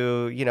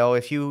to,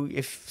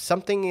 if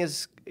something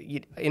is,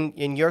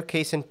 in your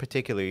case in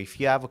particular, if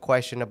you have a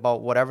question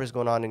about whatever's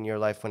going on in your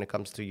life when it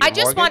comes to your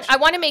mortgage, I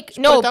want to make,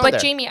 no, but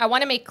Jamie, I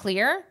want to make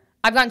clear,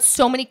 I've gotten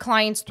so many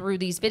clients through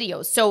these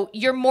videos. So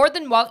you're more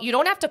than welcome. You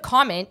don't have to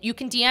comment. You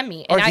can DM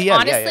me. And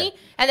honestly,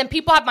 and then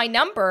people have my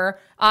number.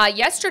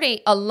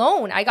 Yesterday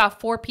alone, I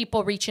got 4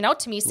 people reaching out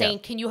to me saying,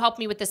 can you help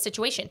me with this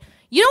situation?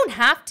 You don't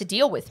have to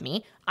deal with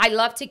me. I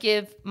love to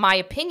give my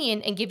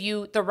opinion and give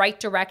you the right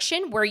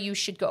direction where you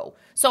should go.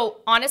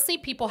 So honestly,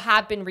 people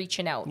have been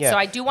reaching out. So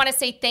I do want to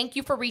say thank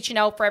you for reaching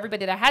out, for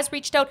everybody that has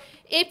reached out.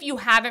 If you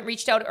haven't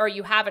reached out or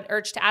you have an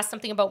urge to ask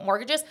something about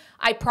mortgages,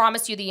 I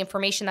promise you the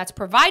information that's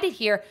provided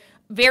here,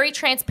 very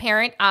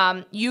transparent.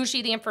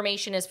 Usually the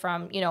information is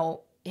from,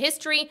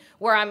 history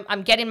where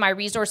I'm getting my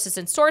resources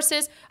and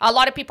sources. A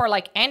lot of people are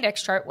like,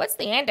 index chart. What's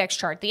the index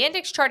chart? The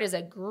index chart is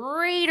a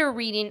greater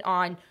reading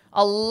on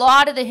a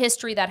lot of the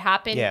history that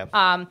happened.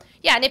 And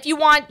if you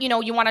want,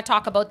 you want to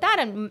talk about that,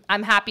 and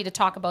I'm happy to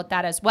talk about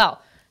that as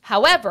well.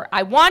 However,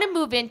 I want to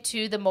move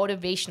into the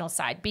motivational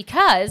side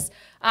because,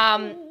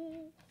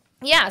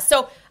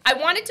 so I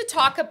wanted to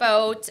talk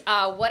about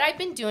what I've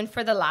been doing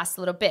for the last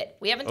little bit.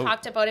 We haven't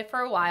talked about it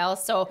for a while,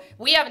 so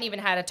we haven't even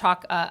had a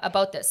talk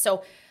about this.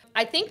 So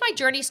I think my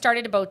journey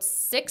started about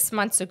 6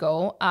 months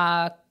ago.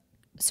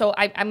 so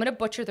I'm going to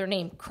butcher their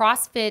name,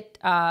 CrossFit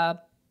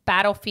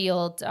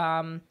Battlefield.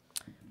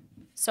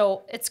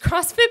 So it's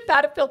CrossFit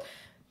Battlefield.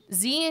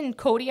 Z and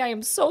Cody, I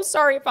am so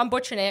sorry if I'm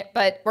butchering it,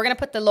 but we're going to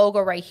put the logo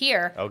right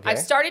here. Okay. I've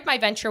started my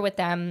venture with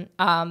them.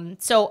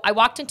 So I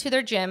walked into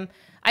their gym.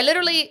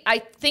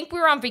 I think we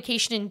were on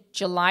vacation in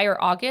July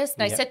or August.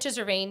 And I said to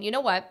Zervain, you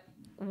know what?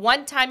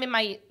 One time in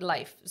my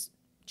life,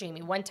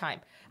 Jamie, one time,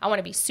 I want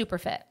to be super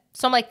fit.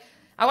 So I'm like,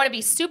 I want to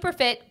be super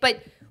fit.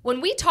 But when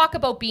we talk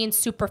about being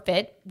super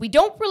fit, we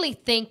don't really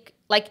think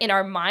like in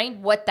our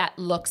mind what that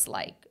looks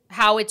like,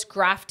 how it's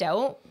graphed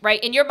out,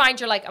 right? In your mind,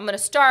 you're like, I'm going to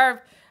starve.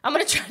 I'm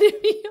going to try to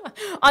be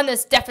on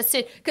this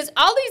deficit. Because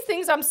all these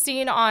things I'm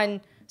seeing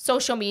on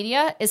social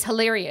media is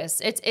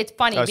hilarious. It's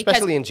funny.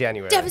 Especially in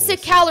January.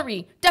 Deficit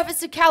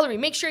calorie.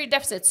 Make sure you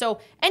deficit. So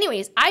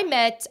anyways,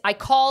 I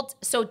called.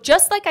 So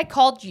just like I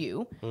called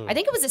you, I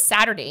think it was a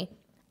Saturday,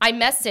 I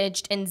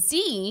messaged and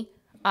Z,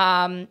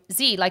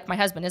 like my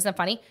husband, isn't that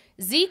funny?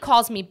 Z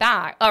calls me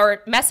back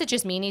or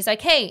messages me and he's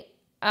like, hey,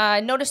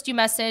 noticed you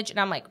message. And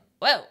I'm like,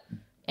 whoa,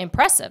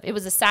 impressive. It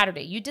was a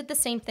Saturday. You did the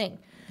same thing.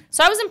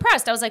 So I was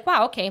impressed. I was like,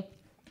 wow, okay.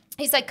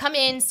 He's like, come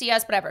in, see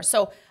us, whatever.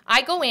 So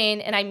I go in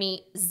and I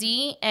meet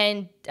Z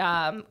and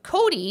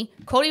Cody.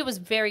 Cody was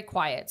very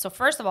quiet. So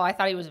first of all, I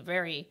thought he was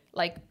very,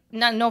 like,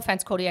 no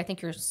offense, Cody. I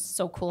think you're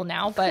so cool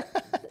now.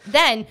 But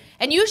then,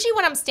 and usually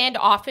when I'm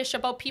standoffish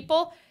about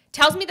people,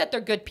 tells me that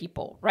they're good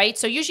people, right?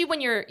 So usually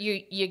when you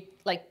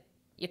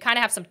kind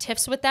of have some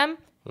tiffs with them,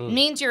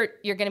 means you're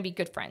going to be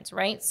good friends,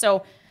 right?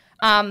 So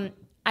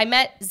I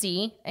met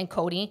Z and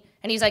Cody,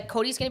 and he's like,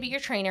 Cody's going to be your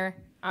trainer.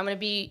 I'm going to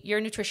be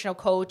your nutritional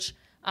coach,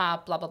 blah,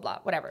 blah, blah,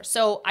 whatever.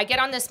 So I get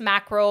on this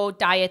macro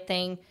diet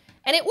thing,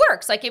 and it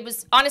works. Like, it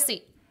was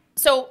honestly,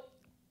 so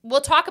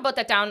we'll talk about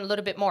that down a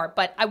little bit more.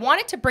 But I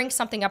wanted to bring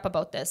something up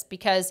about this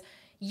because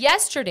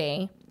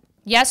yesterday,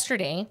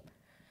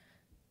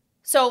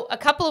 so a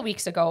couple of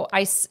weeks ago,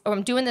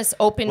 I'm doing this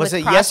open Was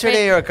with it CrossFit.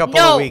 yesterday or a couple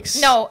of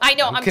weeks? No, I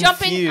know. I'm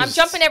confused.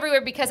 jumping everywhere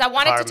because I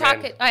wanted to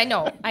talk. Carmen.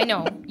 I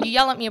know. You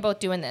yell at me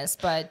about doing this,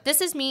 but this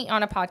is me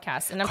on a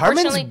podcast. And Carmen's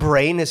unfortunately,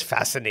 brain is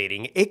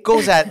fascinating. It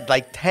goes at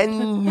like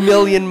 10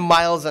 million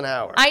miles an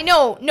hour. I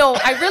know. No,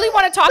 I really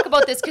want to talk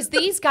about this because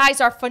these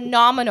guys are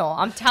phenomenal.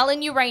 I'm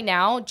telling you right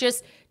now,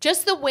 just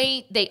the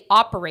way they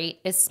operate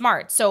is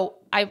smart. So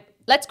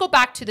let's go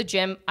back to the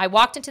gym. I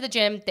walked into the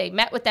gym. They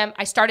met with them.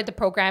 I started the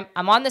program.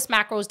 I'm on this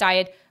macros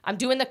diet. I'm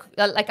doing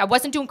I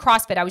wasn't doing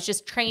CrossFit. I was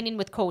just training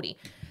with Cody.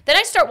 Then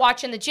I start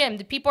watching the gym.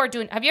 The people are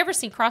doing, have you ever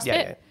seen CrossFit?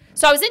 Yeah.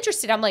 So I was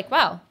interested. I'm like,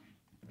 wow,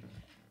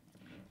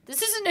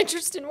 this is an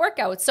interesting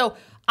workout. So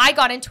I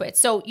got into it.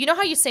 So you know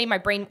how you say my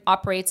brain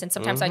operates and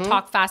sometimes I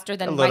talk faster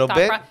than my thought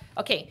process?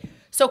 Okay.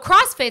 So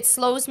CrossFit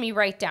slows me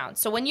right down.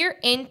 So when you're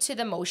into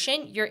the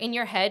motion, you're in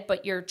your head,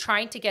 but you're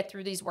trying to get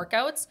through these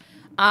workouts.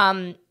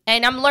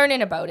 And I'm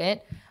learning about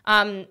it.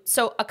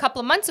 So a couple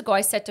of months ago,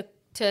 I said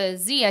to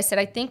Z, I said,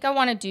 I think I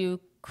want to do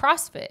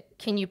CrossFit.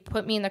 Can you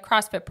put me in the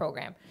CrossFit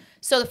program?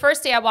 So the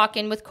first day I walk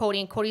in with Cody,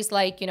 and Cody's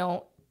like,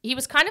 he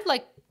was kind of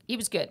like, he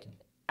was good.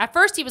 At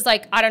first he was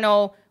like, I don't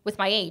know, with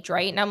my age,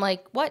 right? And I'm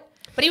like, what?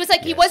 But he was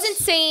like, He wasn't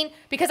saying,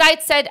 because I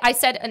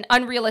said an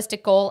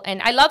unrealistic goal,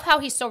 and I love how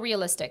he's so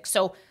realistic.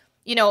 So,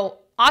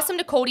 awesome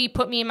to Cody,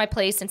 put me in my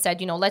place and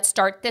said, let's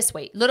start this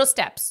way, little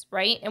steps,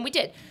 right? And we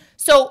did.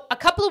 So a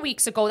couple of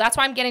weeks ago, that's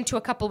why I'm getting to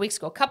a couple of weeks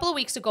ago. A couple of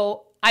weeks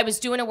ago, I was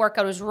doing a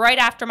workout. It was right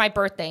after my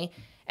birthday,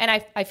 and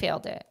I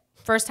failed it.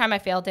 First time I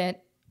failed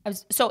it.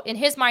 So in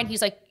his mind,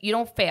 he's like, you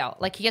don't fail.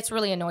 Like, he gets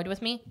really annoyed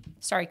with me.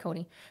 Sorry,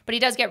 Cody. But he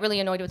does get really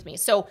annoyed with me.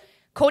 So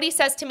Cody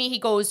says to me, he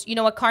goes, you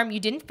know what, Carm, you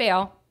didn't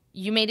fail.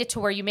 You made it to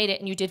where you made it,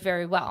 and you did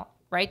very well,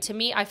 right? To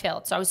me, I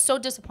failed. So I was so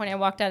disappointed. I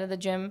walked out of the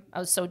gym. I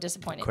was so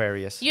disappointed.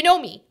 Aquarius. You know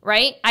me,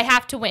 right? I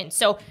have to win.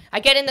 So I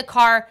get in the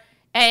car,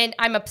 and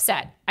I'm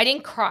upset. I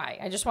didn't cry.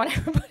 I just want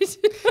everybody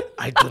to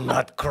I do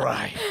not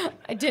cry.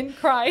 I didn't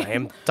cry. I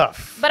am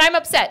tough. But I'm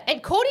upset.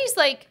 And Cody's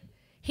like,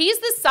 he's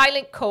the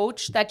silent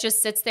coach that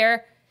just sits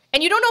there.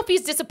 And you don't know if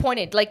he's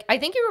disappointed. Like, I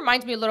think he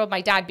reminds me a little of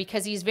my dad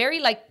because he's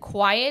very,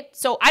 quiet.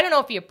 So I don't know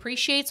if he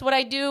appreciates what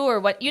I do or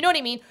what, you know what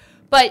I mean?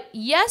 But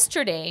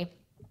yesterday,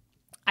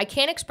 I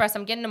can't express,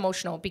 I'm getting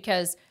emotional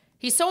because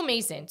he's so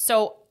amazing.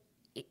 So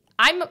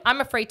I'm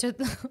afraid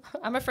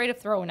of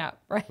throwing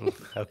up, right?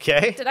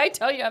 Okay. Did I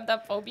tell you I have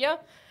that phobia?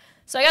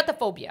 So I got the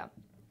phobia.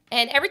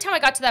 And every time I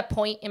got to that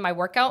point in my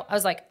workout, I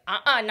was like,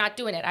 not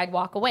doing it. I'd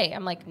walk away.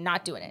 I'm like,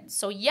 not doing it.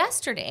 So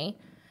yesterday,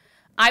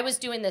 I was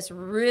doing this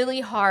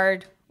really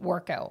hard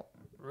workout,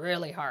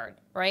 really hard,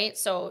 right?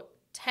 So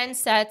 10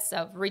 sets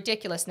of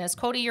ridiculousness.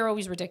 Cody, you're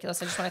always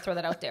ridiculous. I just want to throw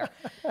that out there.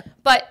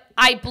 But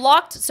I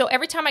blocked. So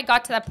every time I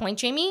got to that point,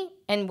 Jamie,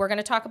 and we're going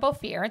to talk about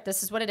fear.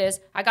 This is what it is.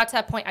 I got to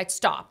that point, I'd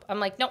stop. I'm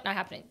like, nope, not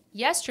happening.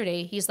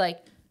 Yesterday, he's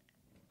like,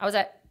 I was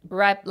at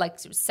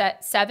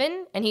set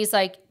 7, and he's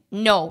like,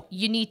 no,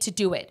 you need to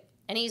do it.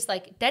 And he's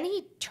like, then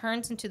he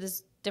turns into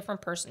this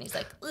different person. He's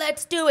like,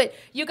 let's do it.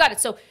 You got it.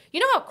 So you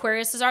know how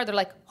Aquariuses are? They're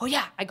like, oh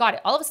yeah, I got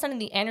it. All of a sudden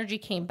the energy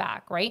came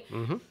back, right?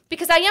 Mm-hmm.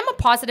 Because I am a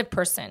positive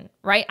person,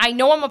 right? I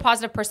know I'm a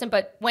positive person,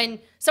 but when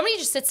somebody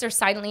just sits there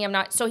silently, I'm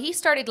not. So he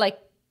started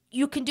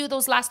you can do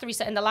those last 3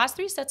 sets. And the last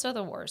 3 sets are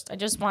the worst. I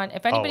just want,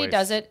 if anybody Always.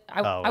 does it,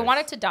 I want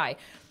it to die.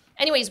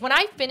 Anyways, when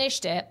I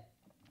finished it.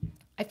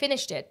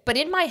 But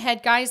in my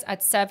head, guys,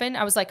 at 7,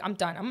 I was like, I'm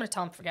done. I'm going to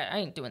tell him, forget it. I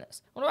ain't doing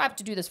this. What do I have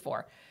to do this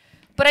for?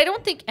 But I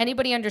don't think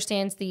anybody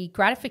understands the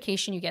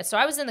gratification you get. So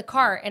I was in the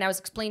car and I was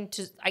explaining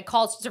I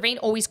called, Zervain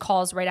always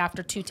calls right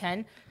after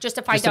 2:10 just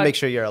to find Just out. to make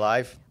sure you're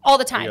alive. All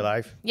the time. You're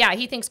alive. Yeah,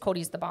 he thinks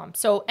Cody's the bomb.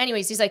 So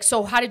anyways, he's like,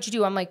 so how did you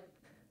do? I'm like,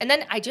 and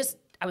then I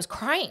was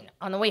crying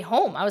on the way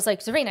home. I was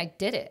like, Zervain, I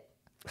did it.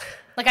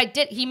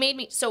 He made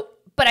me,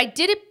 but I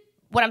did it.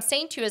 What I'm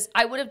saying to you is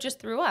I would have just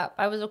threw up.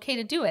 I was okay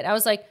to do it. I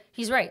was like,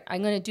 he's right.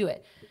 I'm going to do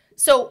it.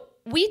 So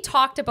we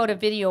talked about a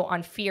video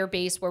on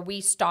fear-based where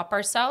we stop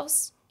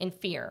ourselves in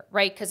fear,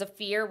 right? Because of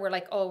fear, we're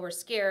like, oh, we're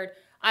scared.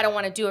 I don't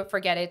want to do it.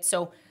 Forget it.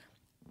 So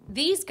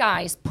these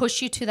guys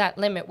push you to that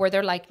limit where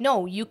they're like,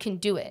 no, you can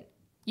do it.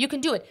 You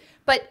can do it.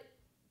 But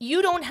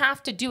you don't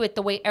have to do it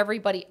the way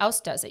everybody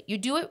else does it. You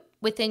do it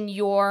within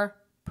your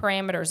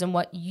parameters and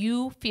what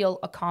you feel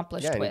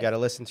accomplished with. Yeah, you got to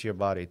listen to your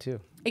body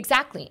too.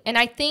 Exactly. And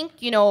I think,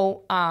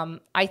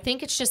 I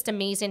think it's just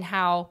amazing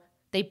how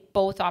they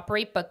both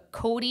operate. But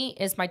Cody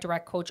is my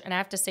direct coach. And I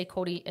have to say,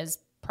 Cody is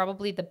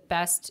probably the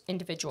best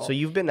individual. So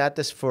you've been at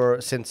this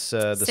since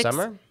the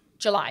summer?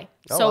 July.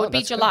 Oh, So wow, it'd be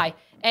that's good. July.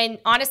 And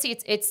honestly,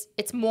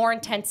 it's more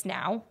intense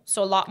now.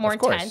 So a lot more Of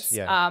course, intense.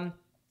 yeah.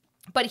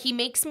 But he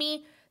makes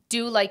me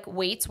do like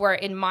weights where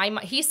in my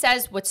mind, he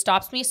says what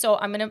stops me. So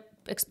I'm going to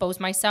expose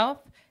myself.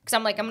 Because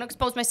I'm like, I'm going to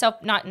expose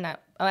myself, not in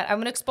that. I'm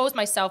going to expose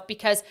myself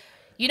because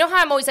you know how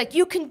I'm always like,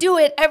 you can do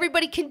it.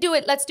 Everybody can do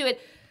it. Let's do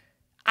it.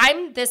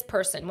 I'm this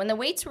person. When the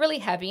weight's really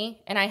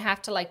heavy and I have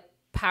to like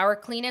power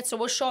clean it. So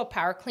we'll show a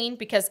power clean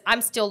because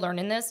I'm still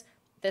learning this.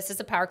 This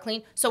is a power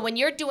clean. So when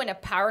you're doing a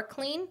power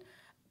clean,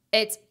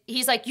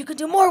 he's like, you can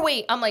do more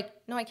weight. I'm like,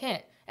 no, I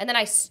can't. And then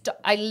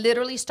I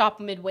literally stop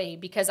midway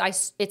because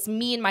it's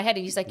me in my head.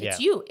 And he's like,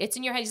 it's you. It's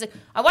in your head. He's like,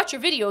 I watch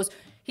your videos.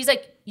 He's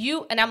like,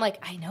 you. And I'm like,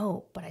 I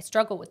know, but I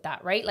struggle with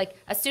that, right? Like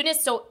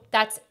so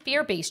that's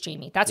fear-based,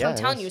 Jamie. That's what I'm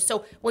telling you.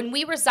 So when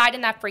we reside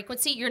in that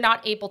frequency, you're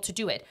not able to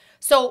do it.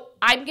 So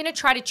I'm going to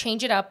try to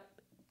change it up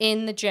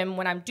in the gym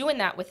when I'm doing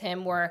that with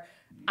him, where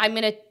I'm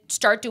going to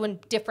start doing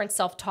different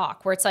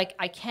self-talk where it's like,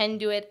 I can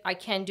do it. I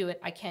can do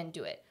it. I can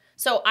do it.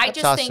 So I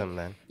That's just awesome, think,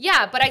 man.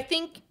 yeah, but I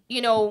think,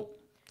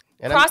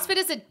 And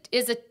CrossFit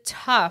is a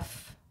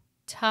tough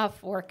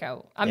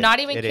workout. I'm not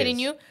even it kidding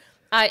is. you.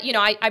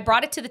 I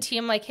brought it to the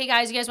team like, hey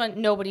guys, you guys want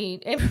nobody?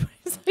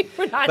 Everybody's like,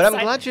 we're not. But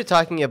I'm glad you're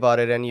talking about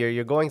it and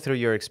you're going through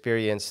your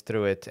experience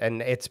through it.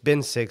 And it's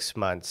been 6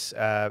 months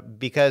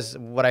because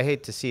what I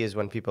hate to see is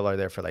when people are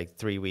there for like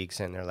 3 weeks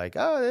and they're like,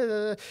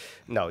 oh,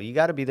 no, you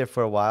got to be there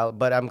for a while.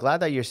 But I'm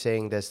glad that you're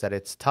saying this, that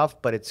it's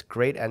tough, but it's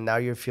great. And now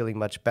you're feeling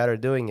much better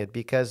doing it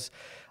because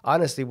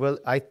honestly,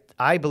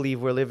 I believe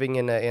we're living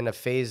in a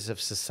phase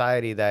of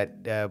society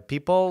that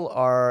people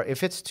are.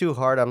 If it's too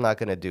hard, I'm not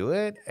gonna do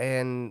it,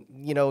 and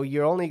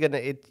you're only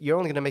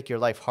gonna make your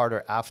life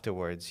harder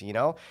afterwards.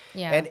 Yeah.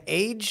 And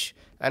age.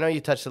 I know you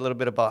touched a little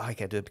bit about I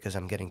can't do it because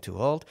I'm getting too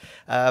old.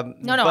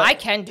 No, I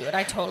can do it.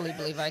 I totally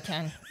believe I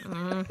can.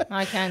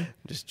 I can.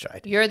 Just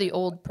try. You're the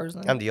old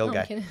person. I'm the old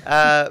No, I'm guy.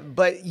 kidding.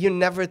 But you're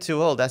never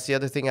too old. That's the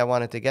other thing I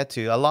wanted to get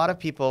to. A lot of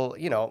people,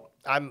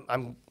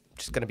 I'm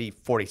just going to be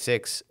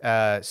 46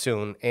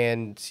 soon.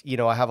 And,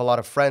 I have a lot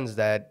of friends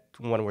that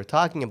when we're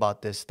talking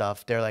about this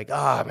stuff, they're like,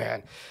 oh,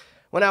 man,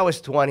 when I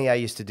was 20, I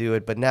used to do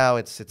it. But now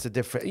it's a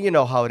different,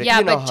 how it is.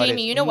 Yeah, but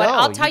Jamie, you know what?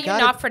 I'll tell you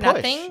not for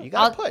nothing. You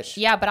got to push.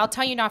 Yeah, but I'll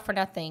tell you not for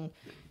nothing.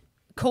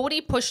 Cody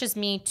pushes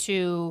me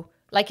to,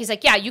 like, he's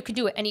like, yeah, you can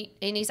do it. And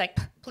he's like,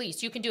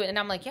 please, you can do it. And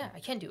I'm like, yeah,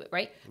 I can do it,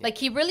 right? Yeah. Like,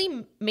 he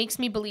really makes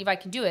me believe I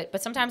can do it.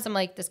 But sometimes I'm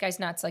like, this guy's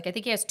nuts. Like, I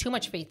think he has too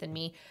much faith in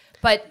me.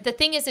 But the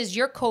thing is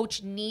your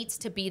coach needs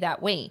to be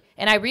that way.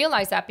 And I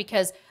realize that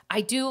because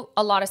I do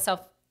a lot of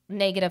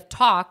self-negative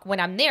talk when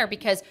I'm there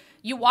because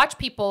you watch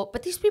people,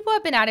 but these people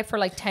have been at it for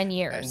like 10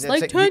 years.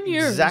 Like 10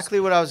 years. Exactly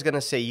what I was going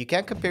to say. You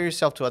can't compare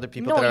yourself to other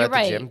people No, that are you're at the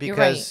right. gym You're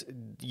because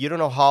you don't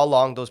know how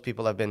long those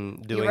people have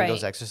been doing right.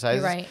 those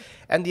exercises. You're right.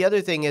 And the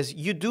other thing is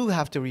you do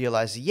have to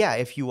realize,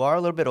 if you are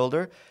a little bit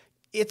older,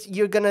 it's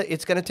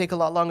gonna take a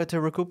lot longer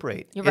to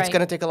recuperate. You're It's right.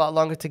 gonna take a lot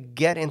longer to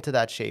get into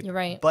that shape. You're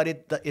right. But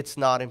it's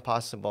not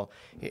impossible.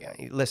 Yeah,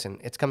 listen,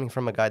 it's coming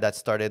from a guy that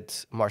started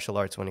martial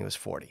arts when he was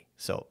 40.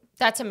 So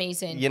that's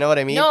amazing. You know what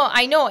I mean? No,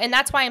 I know. And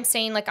that's why I'm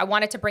saying, like, I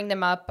wanted to bring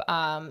them up.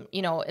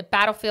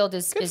 Battlefield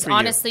is for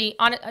honestly,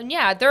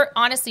 they're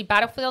honestly,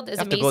 Battlefield is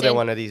have amazing. to go there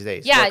one of these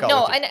days. Yeah, Work out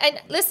no, with you.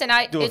 and listen,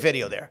 do a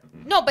video there.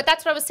 No, but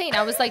that's what I was saying.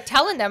 I was like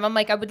telling them, I'm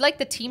like, I would like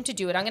the team to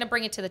do it. I'm going to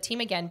bring it to the team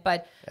again.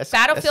 But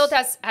Battlefield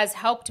has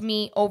helped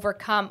me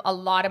overcome a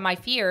lot of my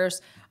fears.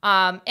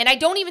 And I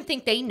don't even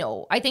think they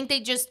know. I think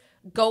they just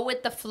go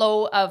with the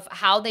flow of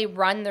how they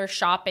run their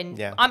shop. And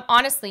I'm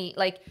honestly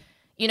like,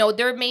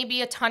 there may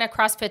be a ton of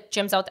CrossFit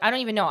gyms out there. I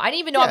don't even know. I didn't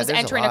even know I was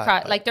entering a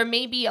CrossFit. Like there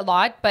may be a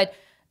lot, but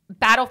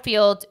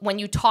Battlefield, when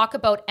you talk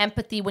about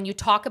empathy, when you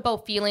talk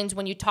about feelings,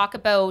 when you talk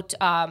about,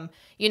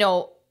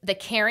 the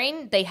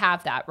caring, they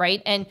have that,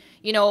 right? And,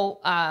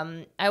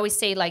 I always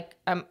say like,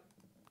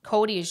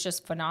 Cody is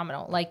just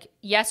phenomenal. Like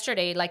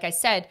yesterday, like I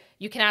said,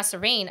 you can ask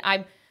Lorraine.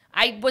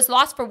 I was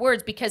lost for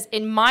words because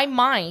in my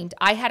mind,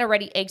 I had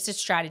already exit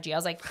strategy. I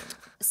was like,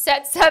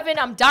 set 7,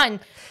 I'm done.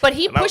 But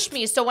he pushed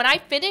me. So when I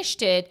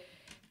finished it,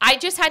 I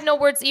just had no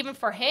words even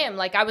for him.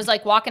 Like I was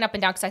like walking up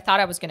and down because I thought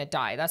I was going to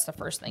die. That's the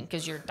first thing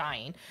because you're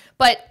dying.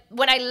 But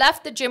when I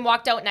left the gym,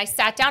 walked out and I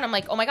sat down, I'm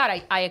like, oh my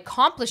God, I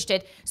accomplished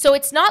it. So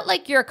it's not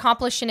like you're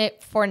accomplishing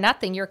it for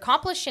nothing. You're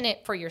accomplishing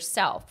it for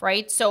yourself,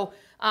 right? So,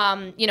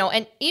 you know,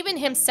 and even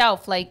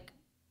himself, like,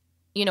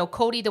 you know,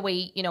 Cody, the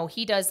way, you know,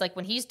 he does, like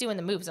when he's doing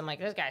the moves, I'm like,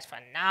 this guy's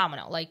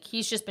phenomenal. Like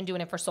he's just been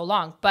doing it for so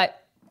long.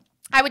 But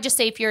I would just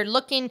say if you're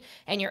looking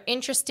and you're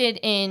interested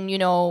in, you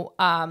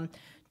know,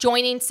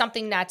 joining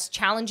something that's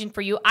challenging for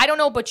you. I don't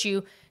know about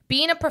you.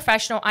 Being a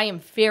professional, I am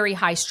very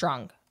high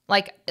strung.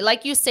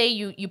 Like you say,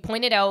 you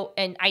pointed out,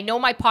 and I know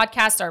my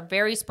podcasts are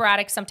very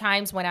sporadic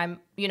sometimes when I'm,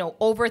 you know,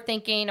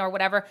 overthinking or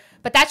whatever,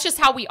 but that's just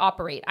how we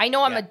operate. I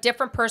know I'm a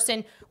different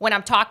person when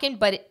I'm talking,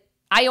 but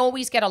I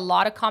always get a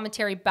lot of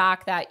commentary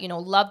back that, you know,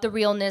 love the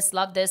realness,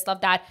 love this,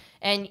 love that.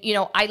 And, you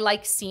know, I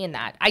like seeing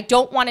that. I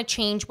don't want to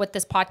change what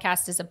this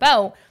podcast is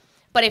about.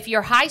 But if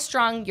you're high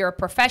strung, you're a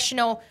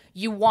professional,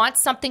 you want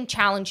something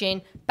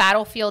challenging,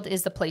 Battlefield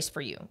is the place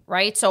for you,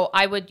 right? So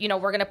I would, you know,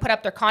 we're going to put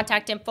up their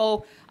contact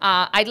info.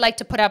 I'd like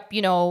to put up,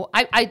 you know,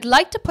 I'd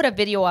like to put a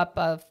video up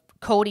of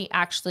Cody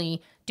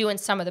actually doing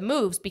some of the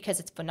moves because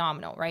it's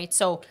phenomenal, right?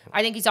 So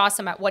I think he's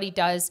awesome at what he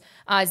does.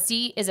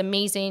 Z is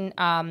amazing,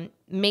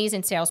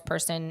 amazing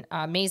salesperson,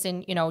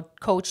 amazing, you know,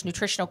 coach,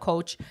 nutritional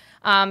coach.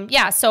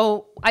 Yeah,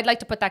 so I'd like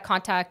to put that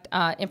contact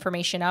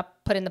information up,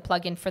 put in the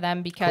plug-in for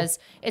them because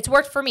it's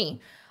worked for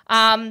me.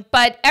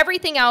 But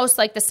everything else,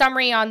 like the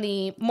summary on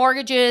the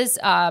mortgages,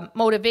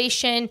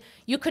 motivation,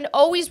 you can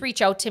always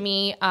reach out to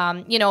me.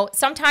 You know,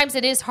 sometimes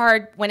it is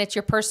hard when it's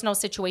your personal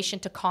situation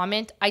to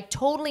comment. I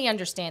totally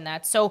understand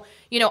that. So,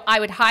 you know,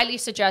 I would highly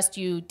suggest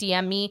you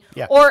DM me.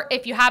 Yeah. Or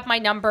if you have my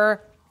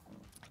number,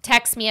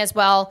 text me as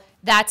well.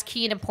 That's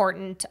key and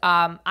important.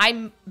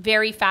 I'm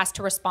very fast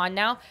to respond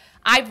now.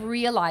 I've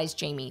realized,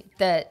 Jamie,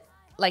 that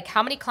like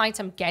how many clients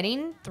I'm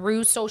getting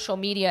through social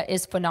media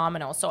is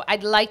phenomenal. So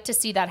I'd like to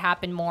see that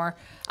happen more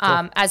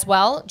as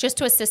well, just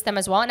to assist them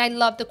as well. And I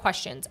love the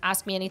questions.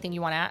 Ask me anything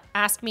you want to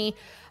ask me.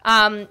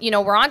 You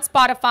know, we're on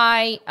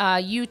Spotify,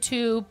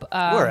 YouTube.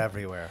 We're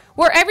everywhere.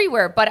 We're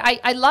everywhere. But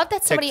I love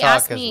that somebody TikTok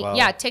asked me, as well.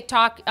 yeah,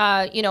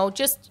 TikTok, you know,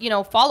 just, you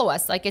know, follow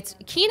us. Like it's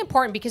key and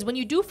important because when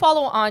you do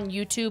follow on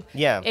YouTube,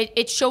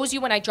 it shows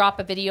you when I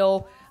drop a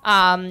video,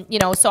 you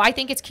know, so I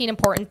think it's key and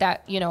important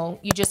that, you know,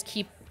 you just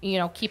keep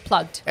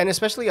plugged. And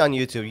especially on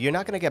YouTube, you're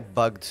not going to get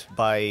bugged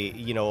by,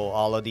 you know,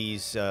 all of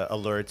these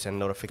alerts and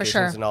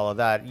notifications and all of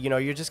that. You know,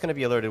 you're just going to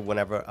be alerted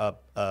whenever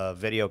a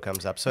video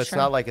comes up. So it's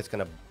not like it's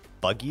going to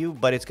bug you,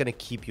 but it's going to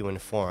keep you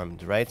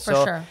informed, right?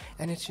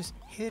 And it's just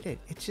hit it.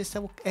 It's just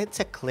it's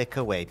a click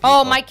away. People.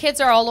 Oh, my kids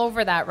are all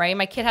over that, right?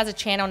 My kid has a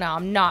channel now.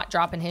 I'm not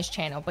dropping his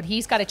channel, but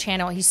he's got a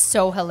channel. He's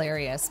so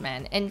hilarious,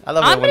 man. And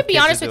I'm going to be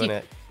honest with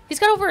you. He's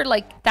got over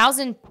like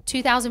 1,000,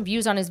 2,000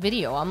 views on his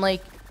video. I'm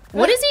like,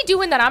 what is he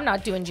doing that I'm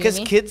not doing, Jamie?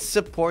 Because kids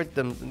support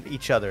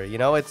each other, you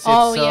know? It's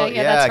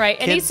that's right.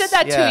 And he kids, said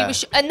that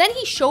too. And then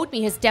he showed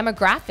me his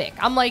demographic.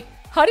 I'm like,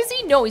 how does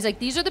he know? He's like,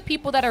 these are the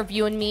people that are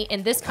viewing me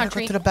in this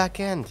country. Go to the back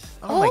end.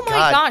 Oh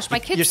my gosh, my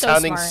kid's so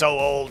smart. You're sounding so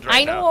old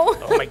right now. I know.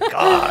 Oh my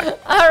God.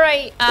 All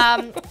right.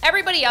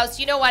 Everybody else,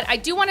 you know what? I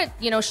do want to,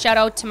 you know, shout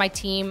out to my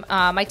team.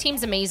 My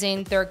team's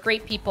amazing. They're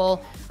great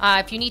people.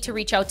 If you need to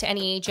reach out to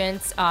any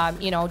agents,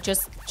 you know,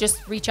 just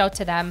reach out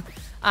to them.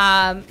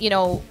 You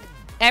know,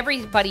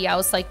 everybody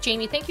else, like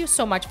Jamie, thank you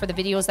so much for the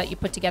videos that you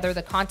put together,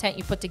 the content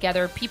you put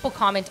together. People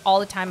comment all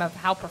the time of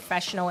how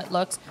professional it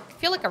looks. I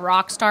feel like a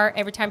rock star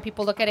every time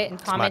people look at it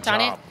and comment on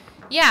it.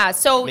 Yeah,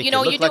 so, you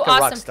know, you do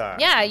awesome.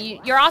 Yeah,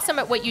 you're awesome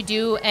at what you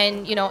do.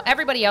 And, you know,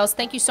 everybody else,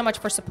 thank you so much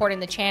for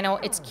supporting the channel.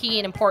 It's key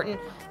and important.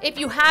 If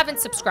you haven't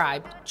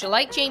subscribed,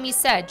 like Jamie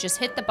said, just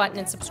hit the button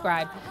and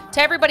subscribe.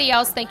 To everybody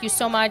else, thank you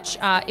so much.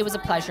 It was a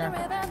pleasure.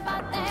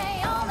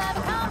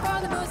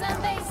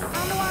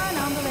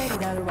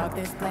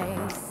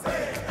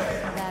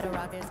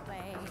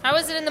 How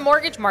is it in the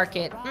mortgage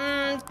market?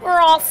 We're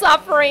all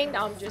suffering.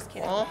 No, I'm just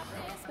kidding.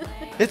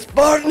 It's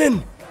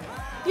burning.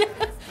 Yeah.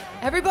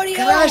 Everybody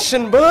Crash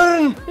and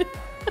burn.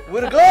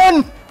 We're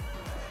gone.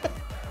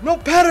 No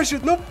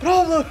parachute, no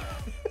problem.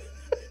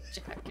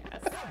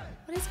 Jackass.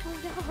 What is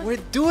going on? We're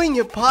doing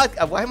your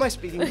podcast. Why am I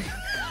speaking?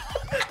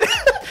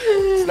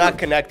 It's not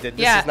connected.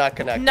 This is not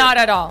connected. Not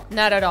at all.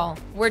 Not at all.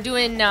 We're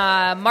doing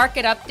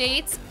market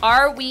updates.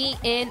 Are we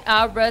in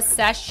a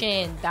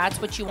recession?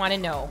 That's what you want to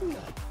know.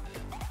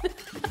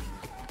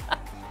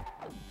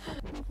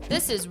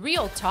 This is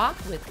Real Talk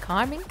with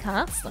Carmen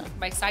Constantine.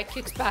 My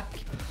sidekick's back.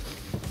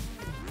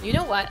 You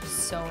know what?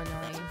 So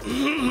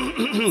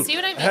annoying. See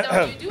what I mean?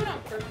 No, you do it on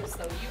purpose,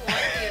 though. You want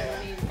to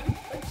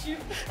be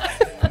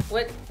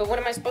annoying. But what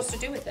am I supposed to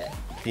do with it?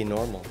 Be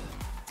normal.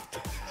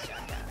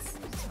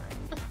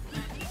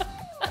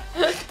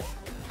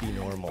 Be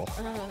normal.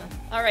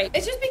 All right.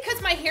 It's just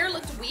because my hair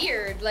looked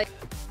weird. Like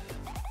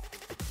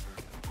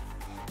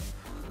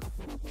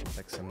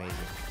some amazing.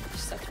 You're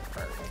such a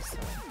bird.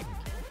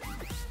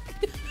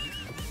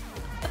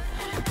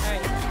 All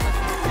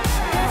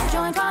right.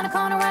 Join on the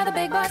corner where the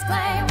big boys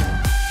play.